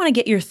really want to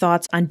get your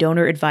thoughts on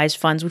donor-advised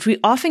funds, which we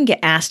often get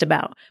asked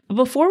about. But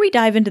before we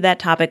dive into that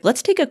topic,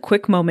 let's take a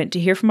quick moment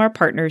to hear from our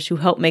partners who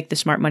help make the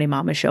Smart Money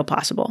Mama show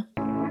possible.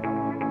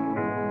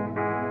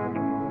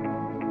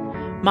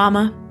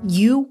 Mama,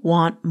 you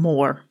want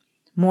more.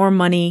 More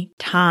money,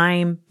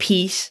 time,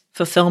 peace,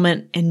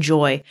 fulfillment, and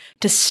joy.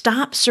 To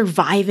stop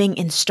surviving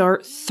and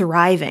start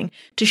thriving.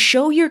 To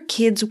show your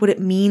kids what it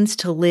means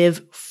to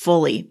live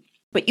fully.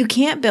 But you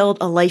can't build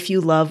a life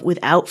you love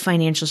without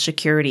financial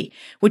security,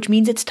 which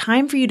means it's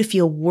time for you to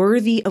feel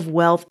worthy of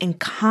wealth and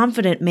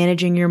confident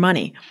managing your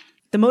money.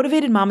 The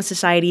Motivated Mama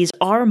Society is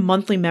our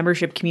monthly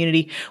membership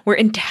community where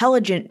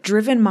intelligent,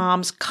 driven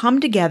moms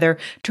come together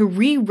to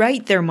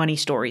rewrite their money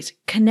stories,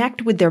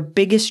 connect with their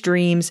biggest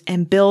dreams,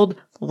 and build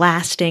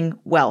lasting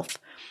wealth.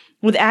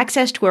 With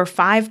access to our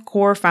 5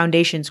 core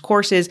foundations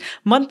courses,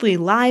 monthly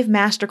live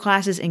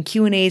masterclasses and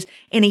Q&As,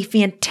 and a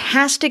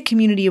fantastic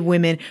community of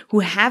women who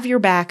have your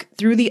back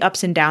through the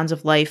ups and downs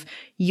of life,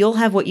 you'll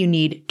have what you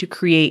need to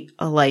create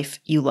a life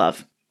you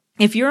love.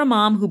 If you're a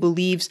mom who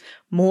believes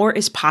more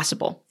is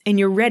possible and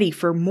you're ready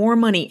for more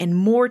money and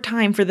more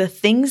time for the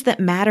things that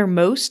matter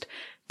most,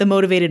 the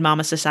Motivated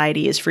Mama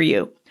Society is for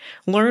you.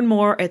 Learn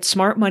more at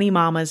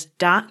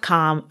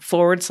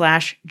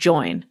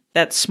smartmoneymamas.com/join.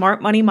 That's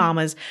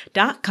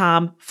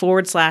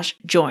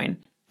smartmoneymamas.com/join.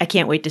 I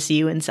can't wait to see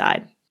you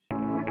inside.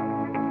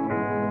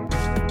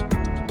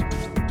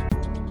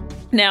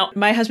 Now,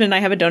 my husband and I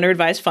have a donor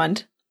advised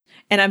fund,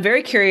 and I'm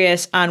very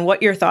curious on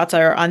what your thoughts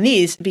are on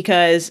these,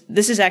 because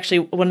this is actually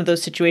one of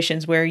those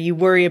situations where you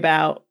worry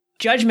about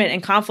judgment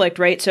and conflict,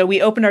 right? So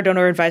we opened our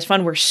donor advised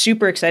fund. We're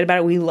super excited about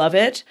it. We love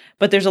it.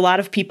 But there's a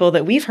lot of people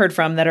that we've heard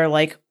from that are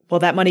like, well,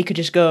 that money could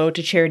just go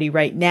to charity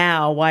right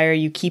now. Why are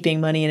you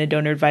keeping money in a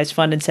donor advised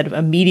fund instead of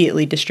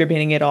immediately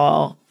distributing it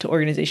all to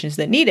organizations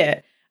that need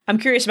it? I'm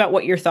curious about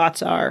what your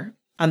thoughts are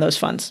on those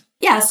funds.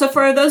 Yeah. So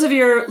for those of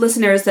your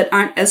listeners that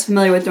aren't as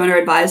familiar with donor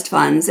advised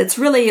funds, it's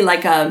really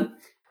like a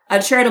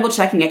charitable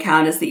checking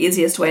account is the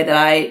easiest way that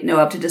I know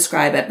of to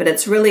describe it. But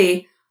it's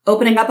really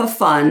opening up a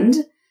fund,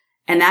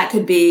 and that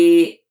could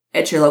be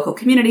at your local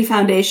community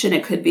foundation.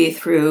 It could be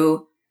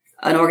through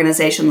an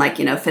organization like,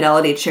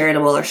 Fidelity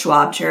Charitable or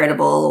Schwab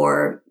Charitable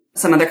or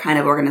some other kind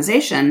of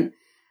organization.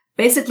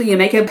 Basically, you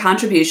make a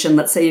contribution.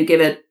 Let's say you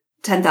give it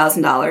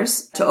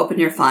 $10,000 to open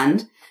your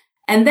fund.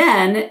 And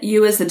then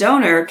you as the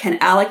donor can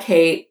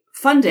allocate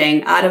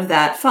funding out of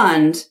that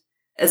fund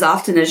as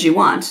often as you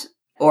want,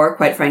 or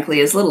quite frankly,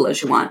 as little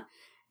as you want.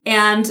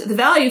 And the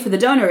value for the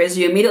donor is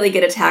you immediately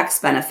get a tax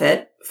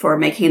benefit for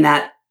making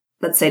that,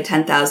 let's say,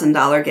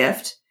 $10,000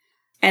 gift.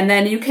 And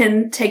then you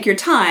can take your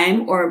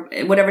time or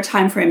whatever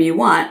time frame you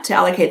want to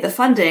allocate the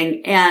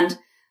funding. And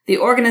the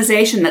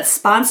organization that's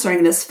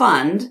sponsoring this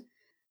fund,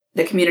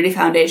 the Community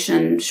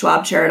Foundation,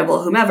 Schwab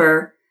Charitable,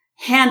 whomever,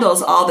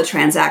 handles all the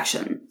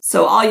transaction.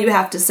 So all you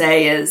have to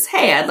say is,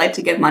 hey, I'd like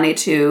to give money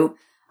to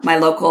my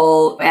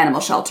local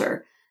animal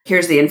shelter.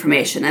 Here's the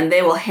information. And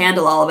they will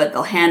handle all of it.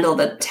 They'll handle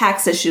the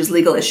tax issues,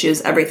 legal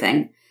issues,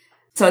 everything.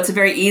 So it's a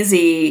very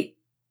easy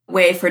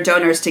way for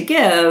donors to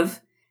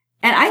give.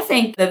 And I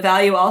think the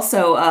value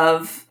also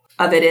of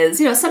it is,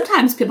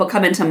 sometimes people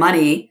come into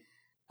money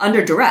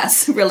under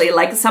duress, really,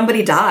 like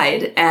somebody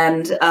died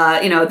and,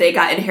 they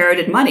got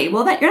inherited money.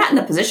 Well, that you're not in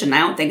the position, I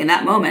don't think, in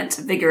that moment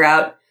to figure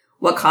out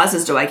what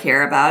causes do I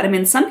care about. I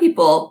mean, some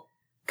people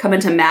come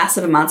into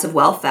massive amounts of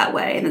wealth that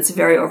way, and it's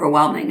very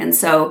overwhelming. And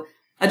so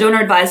a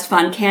donor advised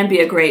fund can be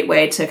a great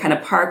way to kind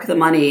of park the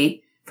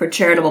money for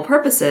charitable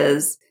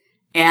purposes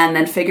and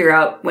then figure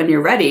out when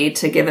you're ready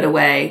to give it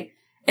away.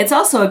 It's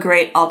also a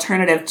great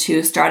alternative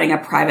to starting a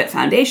private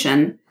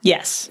foundation.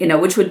 Yes.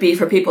 Which would be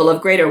for people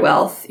of greater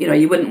wealth.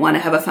 You wouldn't want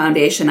to have a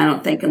foundation, I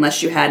don't think,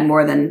 unless you had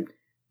more than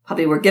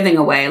probably were giving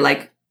away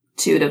like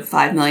 $2 to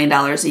 $5 million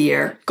a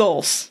year.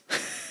 Goals.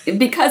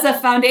 Because a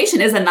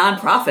foundation is a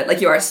nonprofit.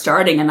 Like you are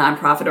starting a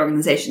nonprofit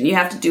organization. You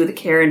have to do the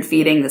care and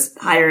feeding, the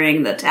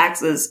hiring, the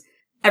taxes,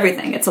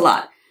 everything. It's a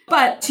lot.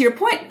 But to your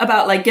point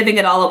about like giving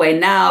it all away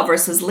now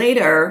versus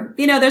later,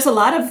 there's a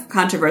lot of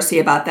controversy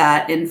about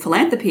that in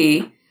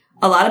philanthropy.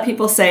 A lot of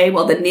people say,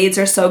 well, the needs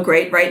are so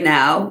great right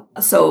now,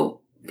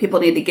 so people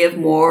need to give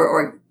more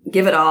or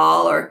give it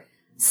all or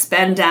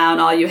spend down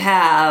all you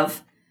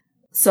have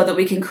so that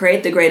we can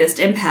create the greatest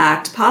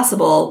impact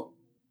possible.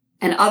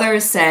 And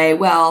others say,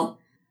 well,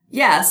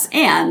 yes,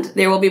 and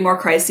there will be more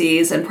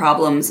crises and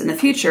problems in the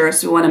future,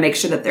 so we want to make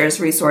sure that there's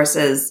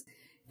resources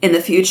in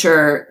the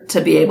future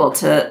to be able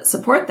to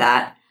support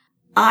that.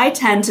 I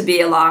tend to be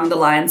along the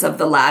lines of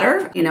the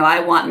latter. I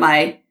want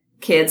my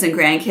kids and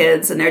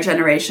grandkids and their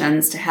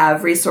generations to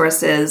have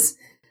resources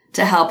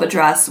to help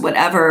address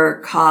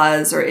whatever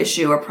cause or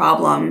issue or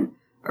problem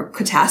or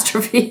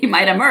catastrophe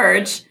might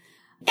emerge.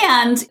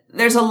 And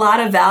there's a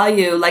lot of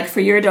value, like for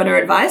your donor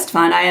advised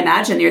fund, I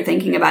imagine you're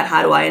thinking about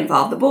how do I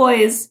involve the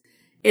boys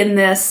in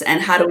this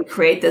and how do we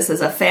create this as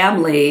a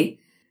family?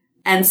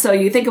 And so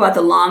you think about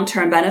the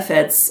long-term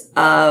benefits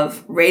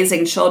of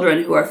raising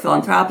children who are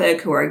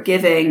philanthropic, who are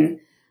giving,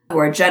 who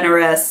are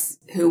generous,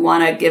 who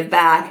want to give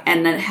back,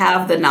 and then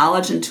have the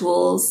knowledge and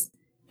tools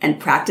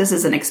and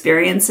practices and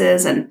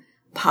experiences and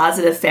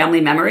positive family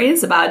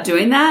memories about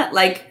doing that.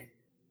 Like,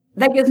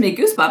 that gives me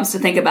goosebumps to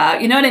think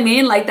about. You know what I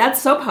mean? Like,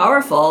 that's so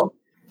powerful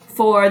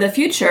for the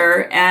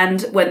future.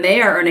 And when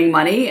they are earning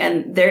money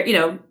and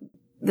they're,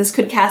 this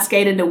could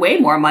cascade into way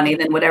more money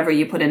than whatever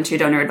you put into your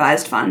donor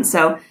advised fund.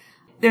 So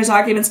there's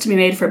arguments to be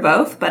made for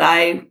both, but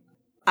I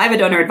have a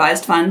donor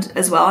advised fund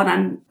as well, and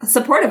I'm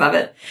supportive of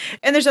it.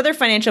 And there's other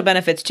financial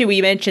benefits too.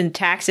 We mentioned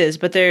taxes,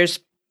 but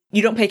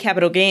you don't pay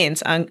capital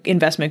gains on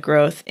investment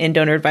growth in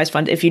donor advised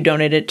fund if you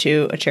donate it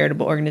to a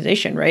charitable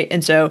organization, right?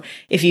 And so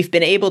if you've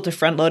been able to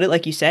front load it,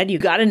 like you said, you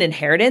got an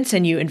inheritance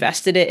and you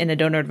invested it in a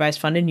donor advised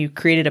fund and you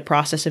created a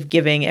process of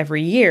giving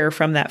every year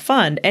from that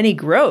fund, any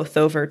growth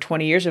over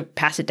 20 years of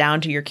pass it down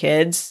to your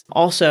kids.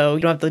 Also,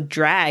 you don't have the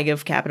drag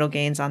of capital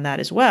gains on that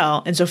as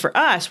well. And so for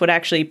us, what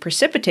actually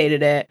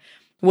precipitated it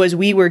was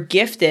we were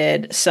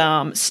gifted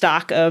some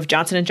stock of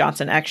Johnson &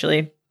 Johnson,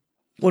 actually,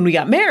 when we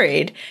got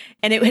married.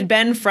 And it had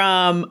been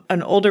from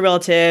an older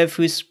relative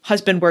whose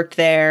husband worked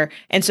there.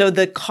 And so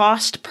the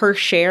cost per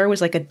share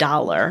was like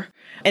 $1.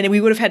 And we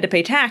would have had to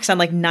pay tax on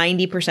like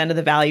 90% of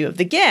the value of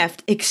the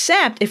gift,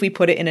 except if we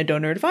put it in a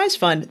donor advised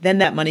fund, then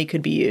that money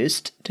could be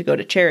used to go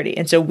to charity.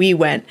 And so we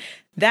went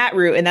that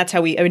route, and that's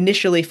how we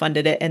initially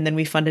funded it. And then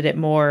we funded it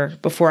more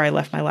before I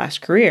left my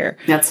last career.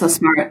 That's so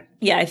smart.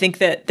 Yeah, I think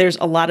that there's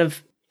a lot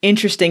of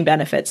interesting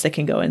benefits that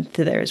can go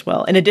into there as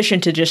well, in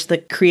addition to just the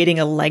creating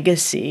a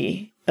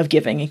legacy of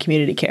giving and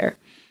community care.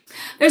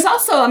 There's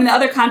also, the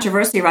other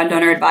controversy around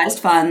donor advised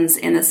funds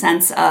in the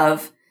sense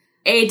of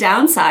a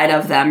downside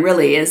of them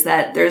really is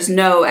that there's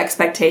no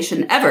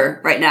expectation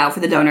ever right now for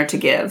the donor to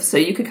give. So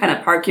you could kind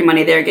of park your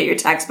money there, get your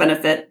tax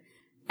benefit,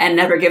 and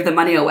never give the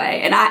money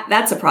away. And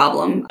that's a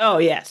problem. Oh,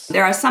 yes.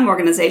 There are some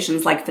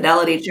organizations like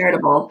Fidelity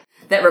Charitable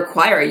that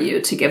require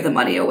you to give the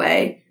money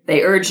away.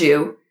 They urge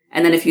you.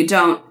 And then if you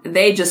don't,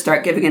 they just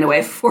start giving it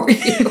away for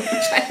you,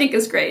 which I think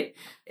is great.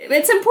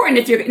 It's important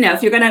if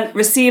you're going to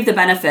receive the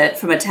benefit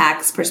from a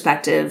tax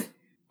perspective,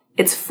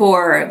 it's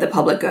for the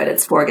public good.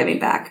 It's for giving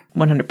back.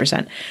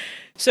 100%.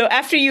 So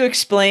after you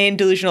explain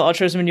delusional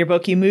altruism in your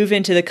book, you move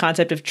into the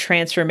concept of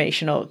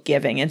transformational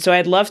giving. And so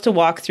I'd love to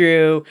walk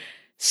through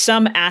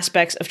some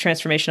aspects of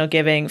transformational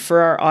giving for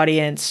our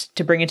audience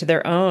to bring into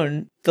their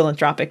own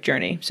philanthropic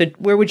journey. So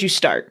where would you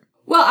start?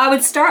 Well, I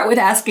would start with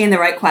asking the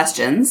right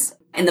questions.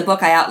 In the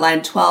book, I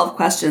outlined 12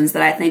 questions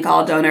that I think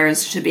all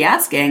donors should be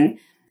asking.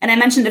 And I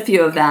mentioned a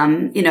few of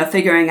them,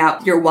 figuring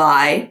out your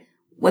why,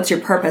 what's your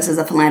purpose as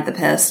a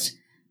philanthropist,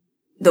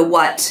 the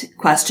what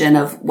question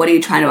of what are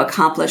you trying to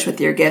accomplish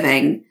with your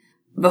giving,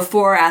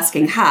 before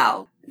asking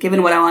how.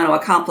 given what I want to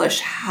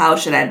accomplish, how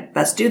should I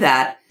best do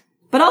that?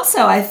 But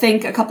also, I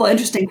think a couple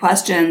interesting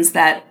questions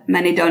that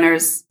many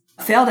donors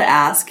fail to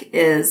ask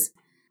is,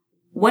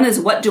 one is,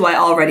 what do I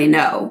already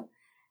know?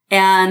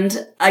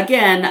 And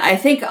again, I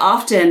think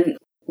often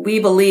we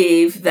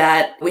believe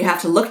that we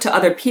have to look to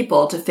other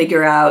people to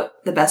figure out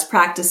the best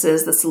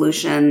practices, the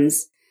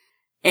solutions,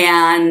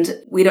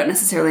 and we don't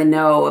necessarily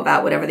know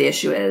about whatever the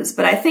issue is.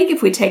 But I think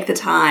if we take the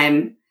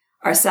time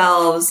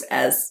ourselves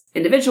as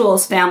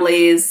individuals,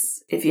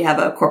 families, if you have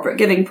a corporate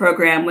giving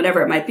program,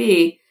 whatever it might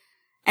be,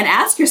 and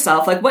ask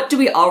yourself, like, what do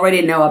we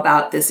already know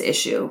about this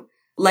issue?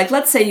 Like,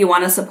 let's say you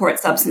want to support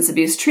substance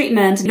abuse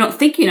treatment. You don't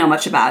think you know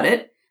much about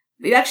it,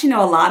 but you actually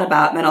know a lot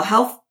about mental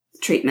health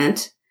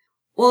treatment.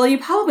 Well, you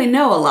probably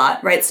know a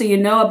lot, right? So you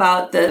know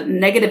about the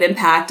negative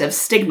impact of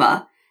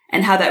stigma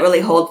and how that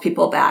really holds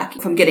people back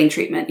from getting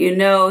treatment. You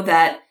know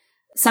that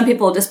some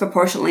people are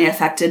disproportionately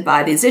affected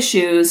by these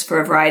issues for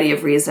a variety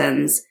of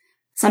reasons.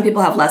 Some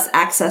people have less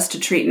access to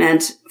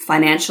treatment,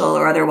 financial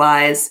or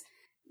otherwise.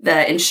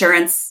 The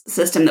insurance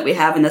system that we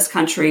have in this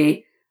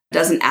country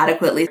doesn't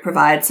adequately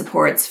provide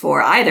supports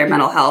for either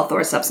mental health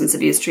or substance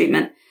abuse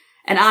treatment,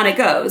 and on it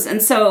goes.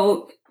 And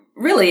so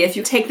really, if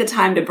you take the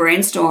time to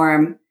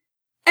brainstorm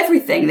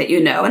everything that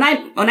you know,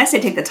 and when I say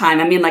take the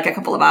time, I mean like a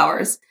couple of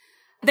hours,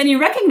 then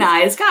you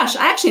recognize, gosh,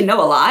 I actually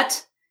know a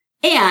lot,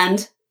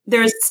 and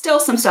there's still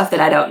some stuff that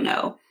I don't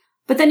know.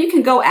 But then you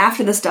can go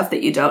after the stuff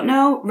that you don't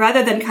know,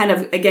 rather than kind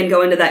of, again,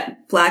 go into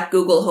that black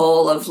Google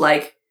hole of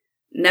like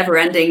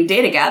never-ending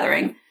data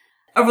gathering.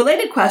 A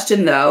related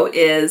question, though,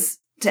 is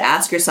to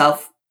ask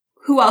yourself,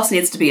 who else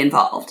needs to be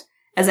involved?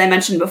 As I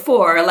mentioned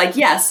before, like,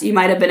 yes, you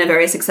might have been a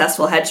very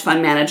successful hedge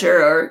fund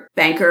manager or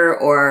banker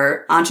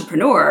or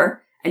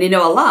entrepreneur, and you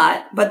know a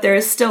lot, but there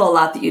is still a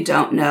lot that you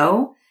don't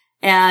know.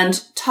 And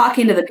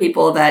talking to the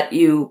people that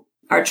you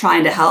are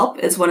trying to help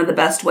is one of the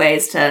best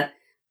ways to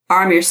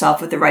arm yourself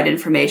with the right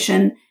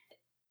information.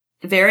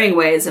 Varying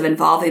ways of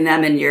involving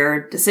them in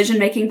your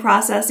decision-making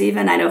process,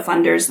 even. I know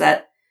funders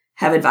that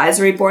have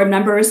advisory board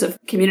members of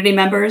community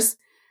members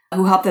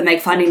who help them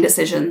make funding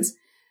decisions.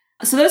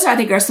 So those, I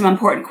think, are some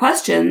important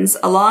questions,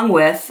 along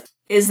with,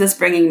 is this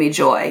bringing me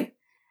joy?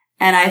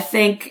 And I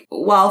think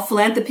while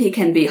philanthropy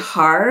can be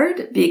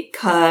hard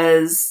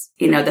because,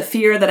 the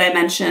fear that I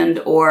mentioned,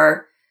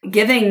 or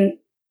giving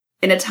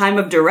in a time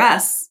of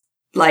duress,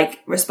 like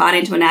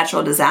responding to a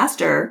natural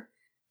disaster,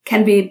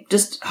 can be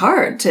just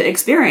hard to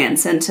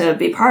experience and to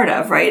be part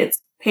of, right?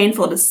 It's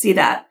painful to see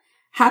that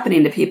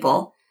happening to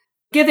people.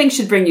 Giving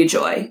should bring you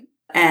joy,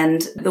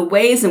 and the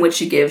ways in which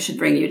you give should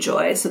bring you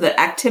joy. So the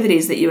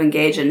activities that you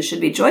engage in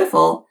should be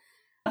joyful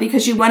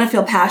because you want to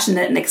feel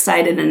passionate and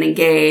excited and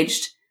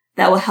engaged.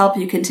 That will help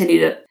you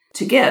continue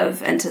to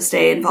give and to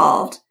stay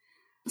involved.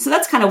 So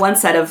that's kind of one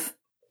set of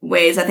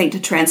ways, I think, to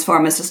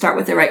transform, is to start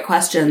with the right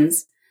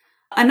questions.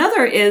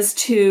 Another is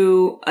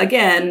to,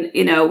 again,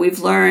 we've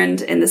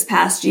learned in this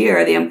past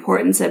year the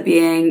importance of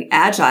being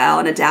agile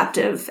and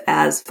adaptive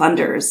as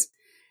funders.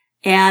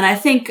 And I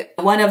think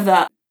one of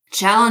the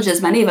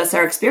challenges many of us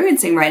are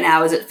experiencing right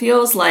now is it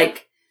feels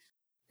like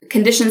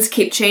conditions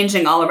keep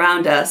changing all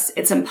around us.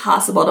 It's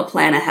impossible to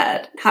plan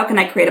ahead. How can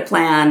I create a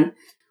plan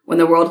when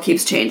the world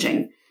keeps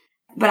changing?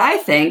 But I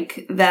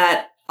think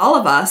that all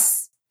of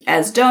us,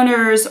 as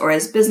donors or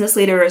as business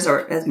leaders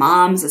or as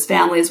moms, as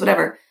families,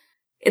 whatever,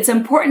 it's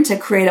important to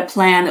create a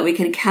plan that we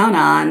can count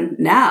on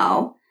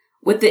now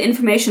with the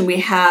information we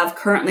have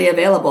currently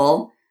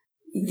available.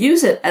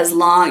 Use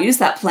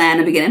that plan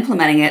and begin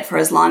implementing it for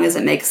as long as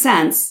it makes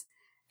sense,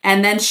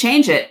 and then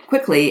change it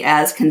quickly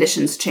as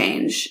conditions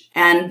change,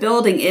 and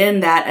building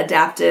in that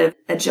adaptive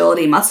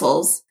agility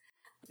muscles,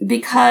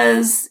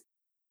 because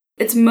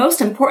it's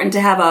most important to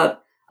have a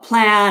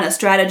plan, a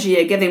strategy,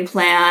 a giving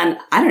plan.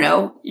 I don't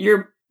know,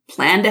 your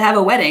plan to have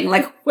a wedding,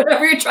 like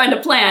whatever you're trying to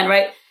plan,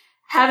 right?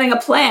 Having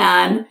a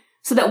plan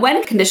so that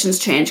when conditions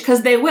change,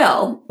 because they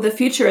will, the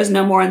future is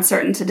no more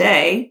uncertain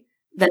today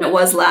than it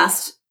was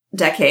last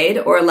decade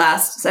or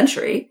last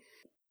century.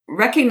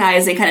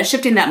 Recognizing, kind of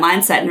shifting that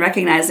mindset and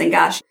recognizing,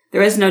 gosh,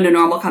 there is no new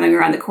normal coming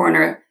around the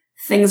corner.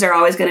 Things are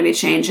always going to be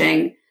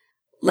changing.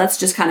 Let's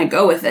just kind of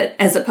go with it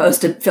as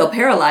opposed to feel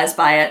paralyzed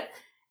by it.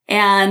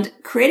 And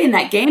creating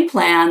that game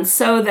plan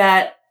so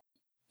that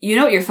you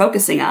know what you're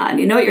focusing on.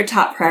 You know what your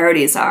top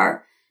priorities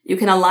are. You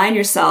can align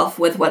yourself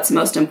with what's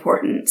most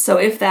important. So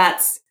if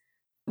that's,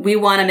 we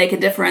want to make a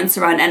difference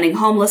around ending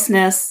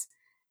homelessness,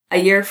 a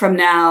year from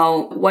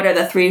now, what are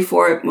the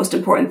 3-4 most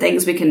important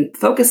things we can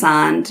focus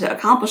on to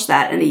accomplish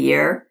that in a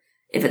year?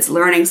 If it's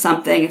learning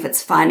something, if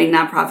it's finding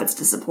nonprofits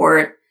to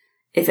support,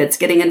 if it's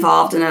getting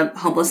involved in a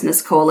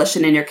homelessness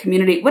coalition in your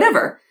community,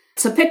 whatever.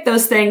 So pick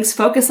those things,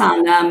 focus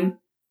on them,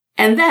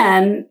 and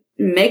then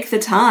make the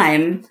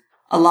time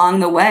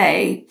along the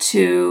way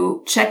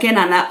to check in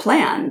on that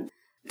plan,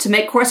 to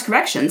make course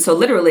corrections. So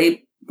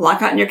literally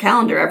block out in your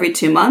calendar every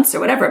 2 months or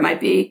whatever it might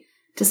be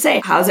to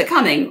say, how's it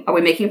coming? Are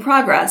we making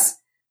progress?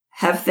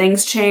 Have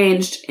things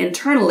changed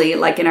internally,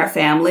 like in our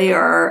family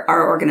or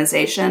our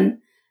organization,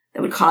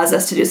 that would cause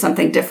us to do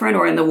something different,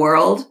 or in the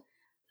world?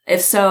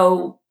 If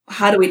so,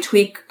 how do we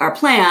tweak our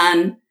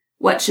plan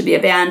what should be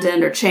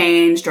abandoned or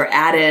changed or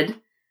added.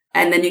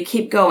 And then you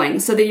keep going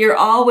so that you're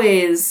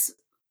always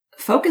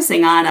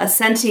focusing on a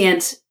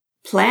sentient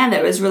plan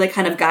that was really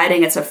kind of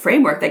guiding. It's a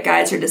framework that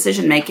guides your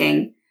decision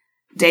making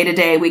day to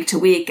day, week to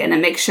week, and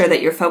it makes sure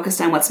that you're focused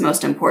on what's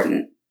most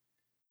important.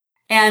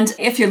 And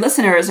if your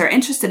listeners are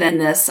interested in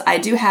this, I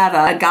do have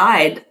a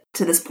guide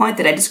to this point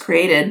that I just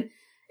created.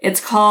 It's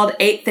called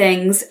 8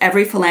 Things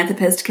Every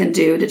Philanthropist Can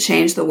Do to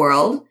Change the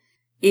World,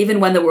 even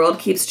when the world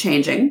keeps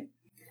changing.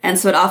 And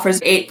so it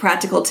offers 8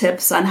 practical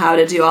tips on how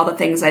to do all the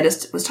things I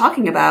just was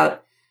talking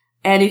about.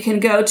 And you can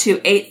go to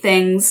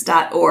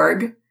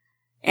 8things.org,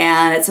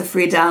 and it's a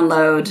free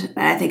download,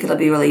 and I think it'll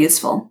be really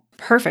useful.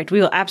 Perfect. We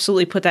will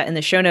absolutely put that in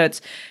the show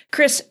notes.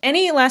 Chris,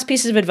 any last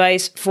pieces of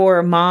advice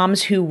for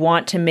moms who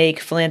want to make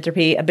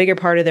philanthropy a bigger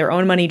part of their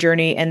own money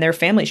journey and their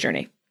family's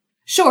journey?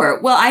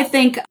 Sure. Well, I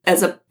think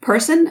as a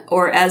person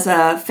or as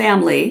a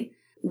family,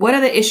 what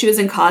are the issues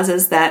and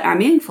causes that are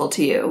meaningful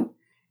to you?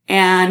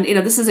 And,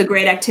 this is a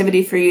great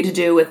activity for you to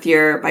do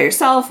by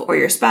yourself or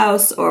your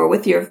spouse or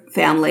with your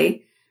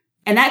family.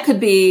 And that could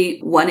be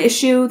one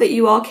issue that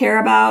you all care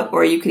about,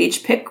 or you could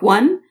each pick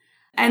one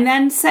and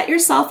then set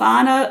yourself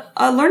on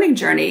a learning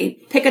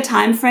journey. Pick a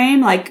time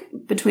frame like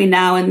between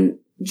now and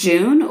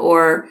June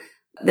or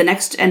the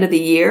next end of the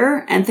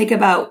year and think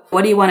about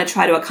what do you want to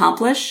try to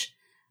accomplish,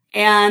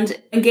 and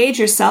engage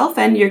yourself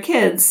and your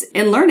kids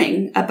in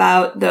learning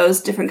about those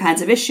different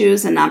kinds of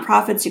issues and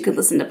nonprofits. You could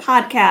listen to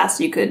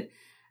podcasts. You could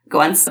go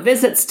on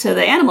visits to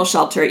the animal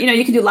shelter.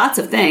 You can do lots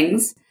of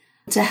things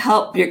to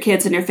help your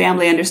kids and your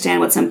family understand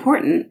what's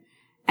important.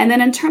 And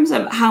then in terms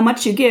of how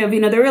much you give,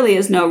 there really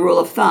is no rule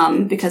of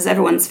thumb because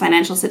everyone's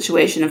financial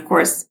situation, of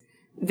course,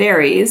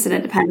 varies and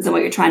it depends on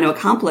what you're trying to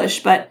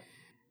accomplish. But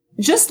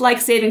just like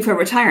saving for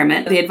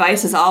retirement, the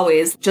advice is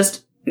always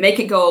just make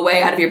it go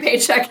away out of your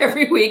paycheck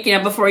every week,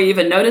 before you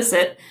even notice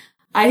it.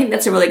 I think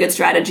that's a really good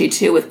strategy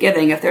too with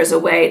giving. If there's a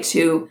way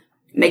to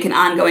make an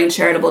ongoing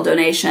charitable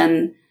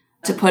donation,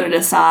 to put it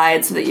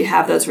aside so that you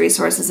have those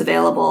resources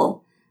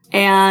available.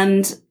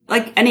 And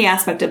like any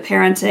aspect of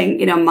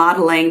parenting,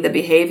 modeling the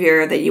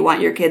behavior that you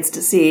want your kids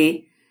to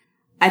see,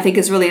 I think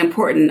is really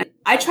important.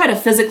 I try to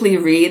physically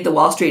read the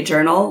Wall Street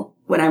Journal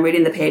when I'm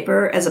reading the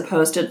paper as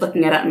opposed to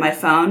looking at it on my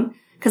phone,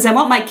 because I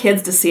want my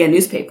kids to see a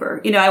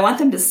newspaper. I want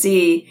them to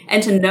see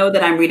and to know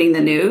that I'm reading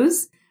the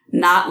news,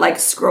 not like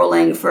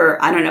scrolling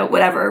for, I don't know,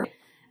 whatever.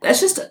 That's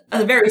just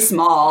a very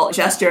small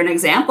gesture and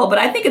example, but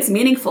I think it's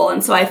meaningful.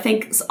 And so I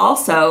think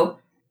also,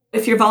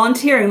 if you're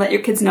volunteering, let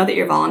your kids know that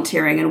you're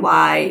volunteering and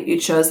why you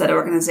chose that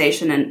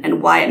organization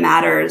and why it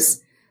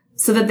matters,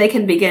 so that they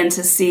can begin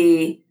to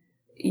see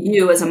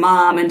you as a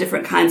mom in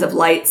different kinds of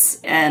lights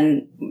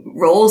and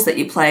roles that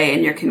you play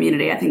in your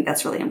community. I think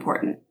that's really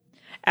important.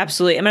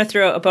 Absolutely. I'm going to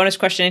throw a bonus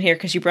question in here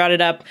because you brought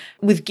it up.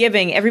 With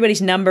giving,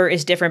 everybody's number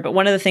is different. But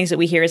one of the things that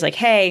we hear is like,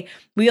 hey,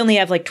 we only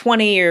have like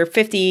 $20 or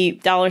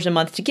 $50 a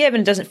month to give and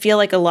it doesn't feel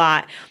like a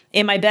lot.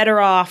 Am I better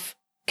off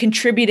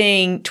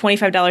contributing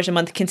 $25 a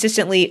month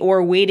consistently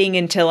or waiting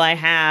until I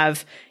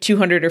have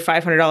 $200 or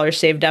 $500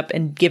 saved up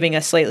and giving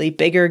a slightly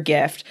bigger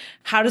gift?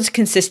 How does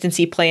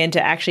consistency play into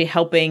actually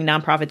helping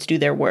nonprofits do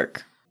their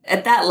work?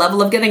 At that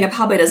level of giving, it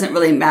probably doesn't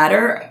really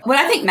matter. What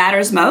I think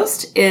matters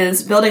most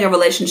is building a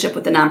relationship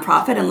with the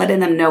nonprofit and letting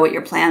them know what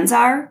your plans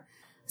are.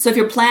 So if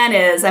your plan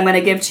is, I'm going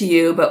to give to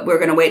you, but we're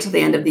going to wait till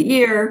the end of the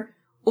year,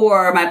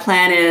 or my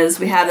plan is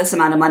we have this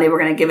amount of money, we're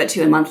going to give it to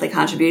you in monthly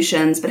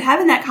contributions, but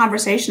having that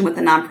conversation with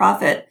the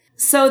nonprofit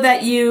so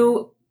that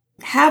you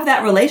have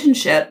that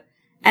relationship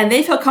and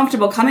they feel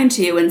comfortable coming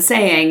to you and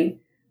saying,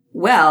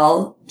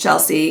 well,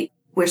 Chelsea,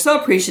 we're so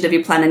appreciative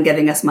you plan on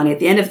giving us money at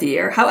the end of the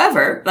year.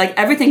 However, like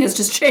everything has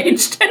just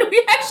changed and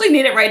we actually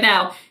need it right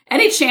now.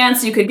 Any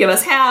chance you could give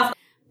us half,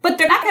 but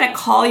they're not going to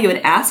call you and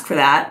ask for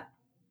that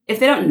if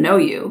they don't know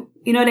you.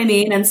 You know what I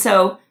mean? And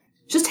so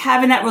just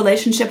having that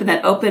relationship and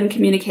that open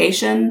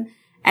communication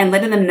and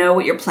letting them know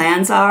what your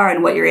plans are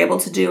and what you're able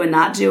to do and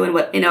not do and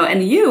what,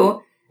 and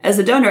you as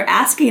a donor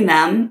asking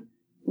them,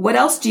 what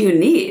else do you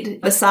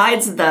need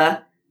besides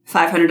the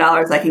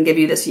 $500 I can give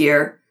you this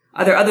year?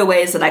 Are there other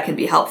ways that I could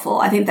be helpful?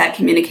 I think that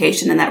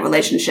communication and that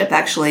relationship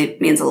actually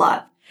means a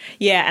lot.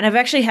 Yeah. And I've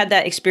actually had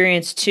that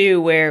experience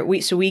too, where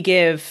we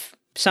give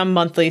some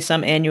monthly,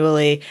 some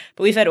annually,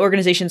 but we've had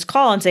organizations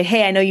call and say,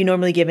 hey, I know you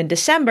normally give in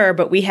December,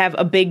 but we have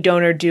a big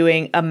donor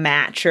doing a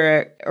match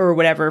or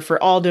whatever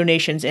for all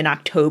donations in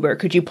October.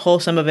 Could you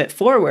pull some of it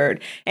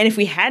forward? And if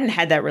we hadn't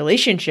had that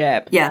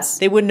relationship, yes,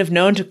 they wouldn't have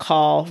known to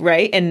call,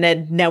 right? And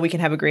then now we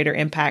can have a greater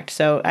impact.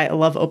 So I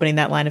love opening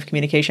that line of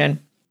communication.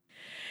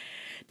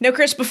 Now,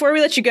 Chris, before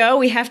we let you go,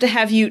 we have to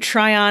have you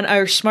try on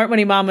our Smart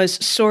Money Mama's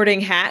sorting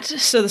hat.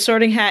 So the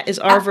sorting hat is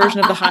our version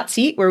of the hot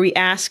seat where we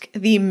ask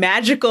the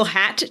magical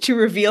hat to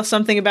reveal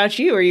something about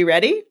you. Are you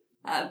ready?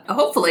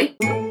 Hopefully.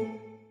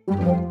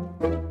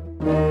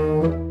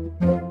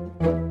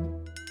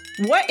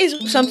 What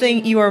is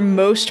something you are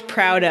most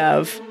proud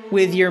of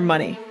with your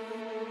money?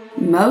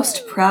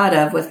 Most proud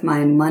of with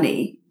my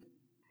money?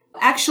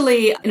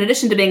 Actually, in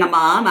addition to being a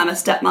mom, I'm a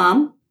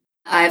stepmom.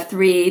 I have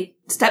 3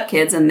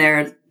 stepkids and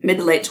they're mid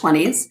to late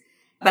 20s.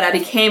 but I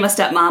became a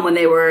stepmom when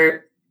they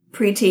were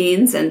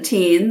preteens and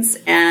teens.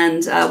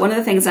 And one of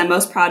the things I'm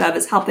most proud of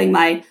is helping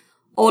my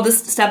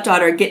oldest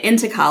stepdaughter get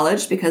into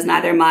college, because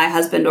neither my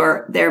husband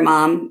or their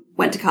mom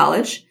went to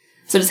college.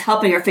 So just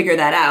helping her figure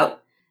that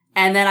out.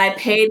 And then I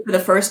paid for the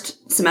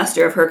first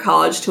semester of her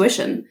college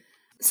tuition.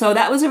 So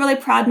that was a really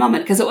proud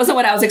moment, because it wasn't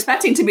what I was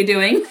expecting to be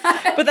doing.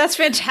 But that's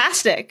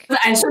fantastic.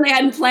 I certainly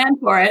hadn't planned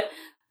for it,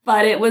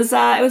 but it was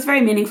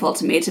very meaningful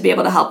to me to be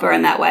able to help her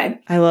in that way.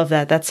 I love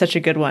that. That's such a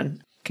good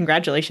one.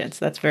 Congratulations.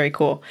 That's very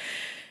cool.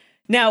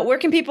 Now, where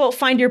can people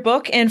find your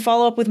book and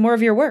follow up with more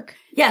of your work?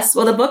 Yes.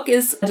 Well, the book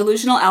is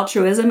Delusional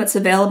Altruism. It's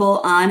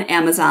available on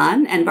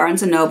Amazon and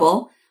Barnes &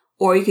 Noble,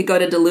 or you could go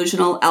to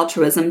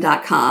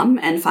delusionalaltruism.com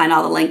and find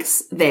all the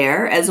links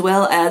there, as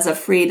well as a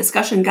free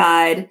discussion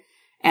guide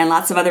and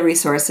lots of other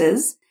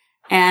resources.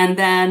 And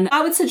then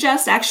I would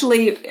suggest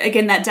actually,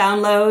 again, that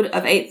download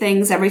of 8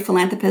 things every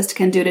philanthropist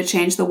can do to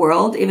change the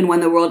world, even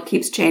when the world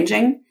keeps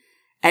changing,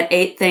 at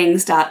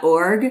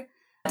 8things.org.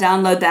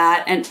 Download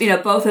that. And,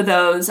 both of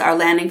those are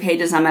landing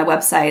pages on my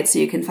website, so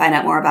you can find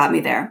out more about me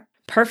there.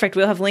 Perfect.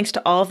 We'll have links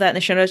to all of that in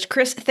the show notes.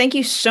 Chris, thank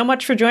you so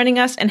much for joining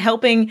us and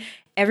helping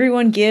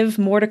everyone give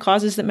more to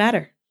causes that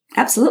matter.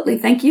 Absolutely.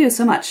 Thank you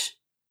so much.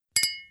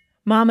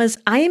 Mamas,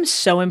 I am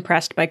so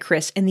impressed by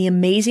Chris and the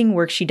amazing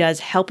work she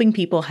does helping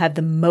people have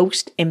the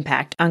most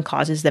impact on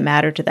causes that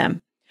matter to them.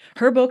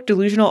 Her book,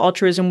 Delusional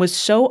Altruism, was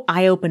so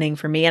eye-opening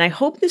for me, and I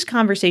hope this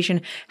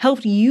conversation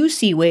helped you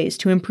see ways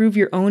to improve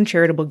your own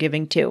charitable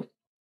giving too.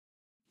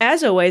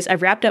 As always,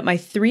 I've wrapped up my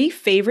 3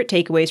 favorite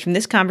takeaways from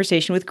this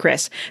conversation with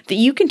Chris that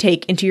you can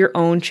take into your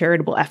own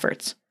charitable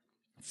efforts.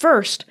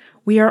 First,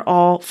 we are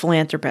all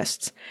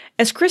philanthropists.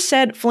 As Chris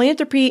said,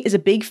 philanthropy is a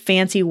big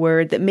fancy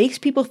word that makes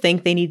people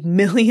think they need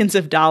millions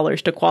of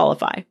dollars to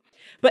qualify.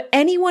 But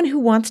anyone who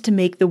wants to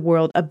make the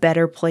world a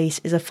better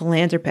place is a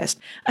philanthropist,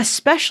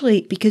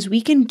 especially because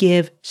we can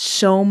give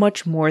so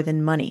much more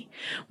than money.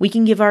 We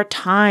can give our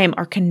time,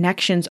 our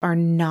connections, our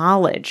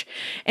knowledge.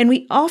 And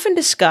we often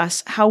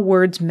discuss how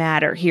words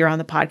matter here on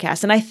the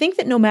podcast. And I think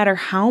that no matter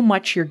how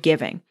much you're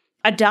giving,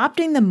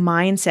 adopting the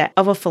mindset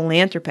of a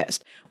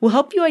philanthropist will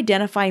help you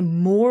identify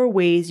more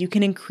ways you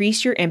can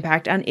increase your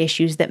impact on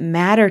issues that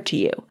matter to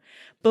you.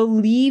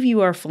 Believe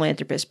you are a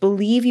philanthropist,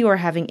 believe you are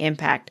having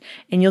impact,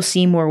 and you'll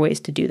see more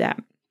ways to do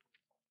that.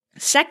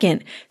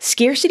 Second,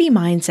 scarcity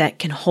mindset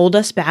can hold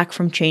us back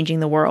from changing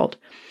the world.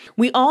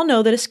 We all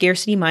know that a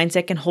scarcity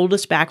mindset can hold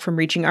us back from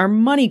reaching our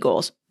money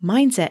goals.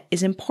 Mindset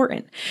is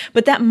important,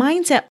 but that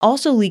mindset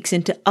also leaks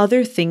into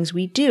other things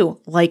we do,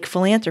 like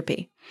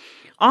philanthropy.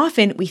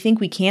 Often, we think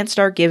we can't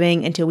start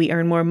giving until we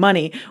earn more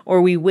money,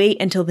 or we wait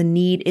until the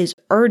need is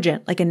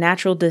urgent, like a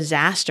natural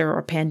disaster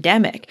or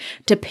pandemic,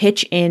 to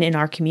pitch in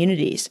our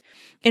communities.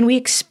 And we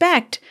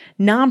expect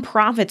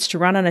nonprofits to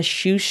run on a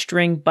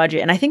shoestring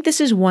budget. And I think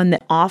this is one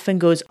that often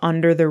goes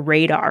under the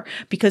radar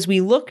because we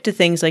look to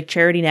things like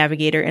Charity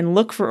Navigator and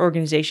look for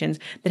organizations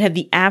that have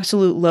the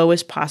absolute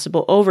lowest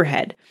possible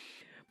overhead.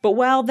 But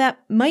while that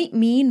might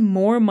mean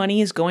more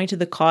money is going to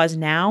the cause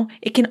now,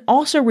 it can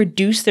also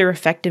reduce their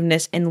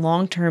effectiveness and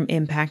long-term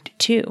impact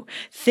too.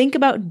 Think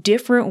about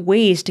different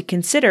ways to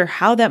consider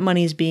how that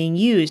money is being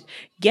used.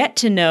 Get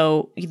to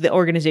know the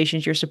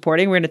organizations you're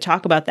supporting. We're going to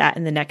talk about that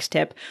in the next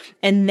tip,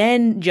 and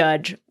then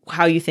judge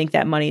how you think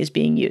that money is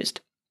being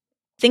used.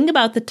 Think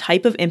about the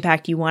type of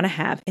impact you want to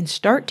have and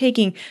start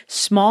taking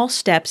small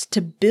steps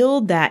to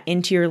build that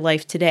into your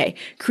life today.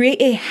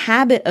 Create a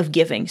habit of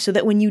giving so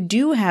that when you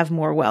do have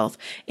more wealth,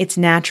 it's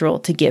natural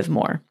to give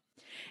more.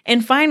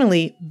 And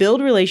finally, build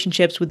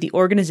relationships with the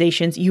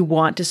organizations you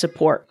want to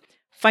support.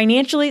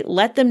 Financially,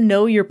 let them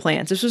know your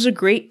plans. This was a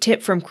great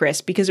tip from Chris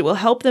because it will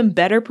help them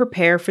better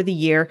prepare for the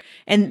year.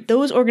 And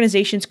those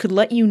organizations could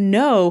let you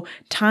know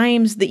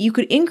times that you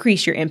could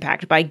increase your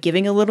impact by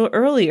giving a little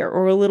earlier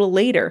or a little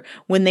later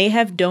when they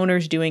have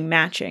donors doing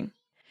matching.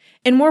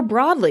 And more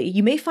broadly,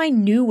 you may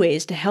find new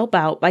ways to help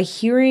out by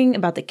hearing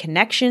about the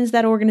connections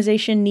that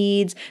organization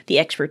needs, the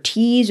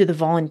expertise or the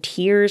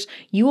volunteers.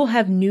 You will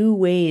have new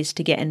ways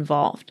to get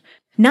involved.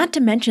 Not to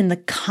mention the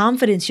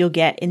confidence you'll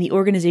get in the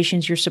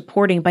organizations you're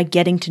supporting by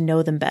getting to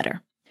know them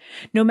better.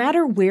 No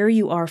matter where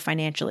you are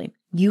financially,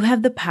 you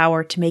have the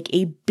power to make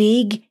a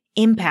big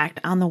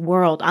impact on the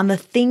world, on the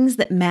things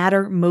that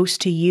matter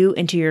most to you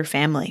and to your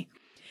family.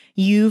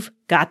 You've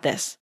got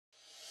this.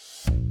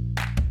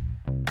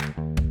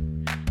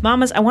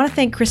 Mamas, I want to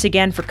thank Chris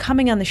again for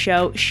coming on the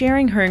show,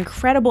 sharing her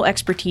incredible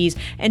expertise,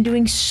 and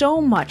doing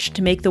so much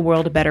to make the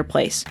world a better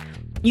place.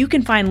 You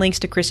can find links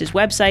to Chris's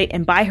website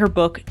and buy her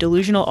book,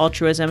 Delusional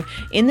Altruism,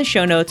 in the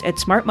show notes at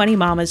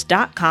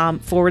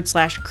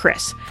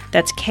smartmoneymamas.com/Chris.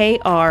 That's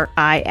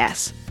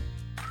KRIS.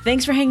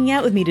 Thanks for hanging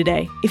out with me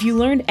today. If you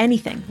learned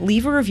anything,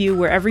 leave a review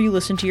wherever you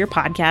listen to your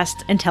podcast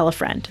and tell a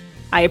friend.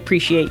 I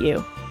appreciate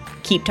you.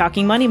 Keep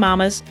talking money,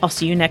 mamas. I'll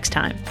see you next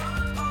time.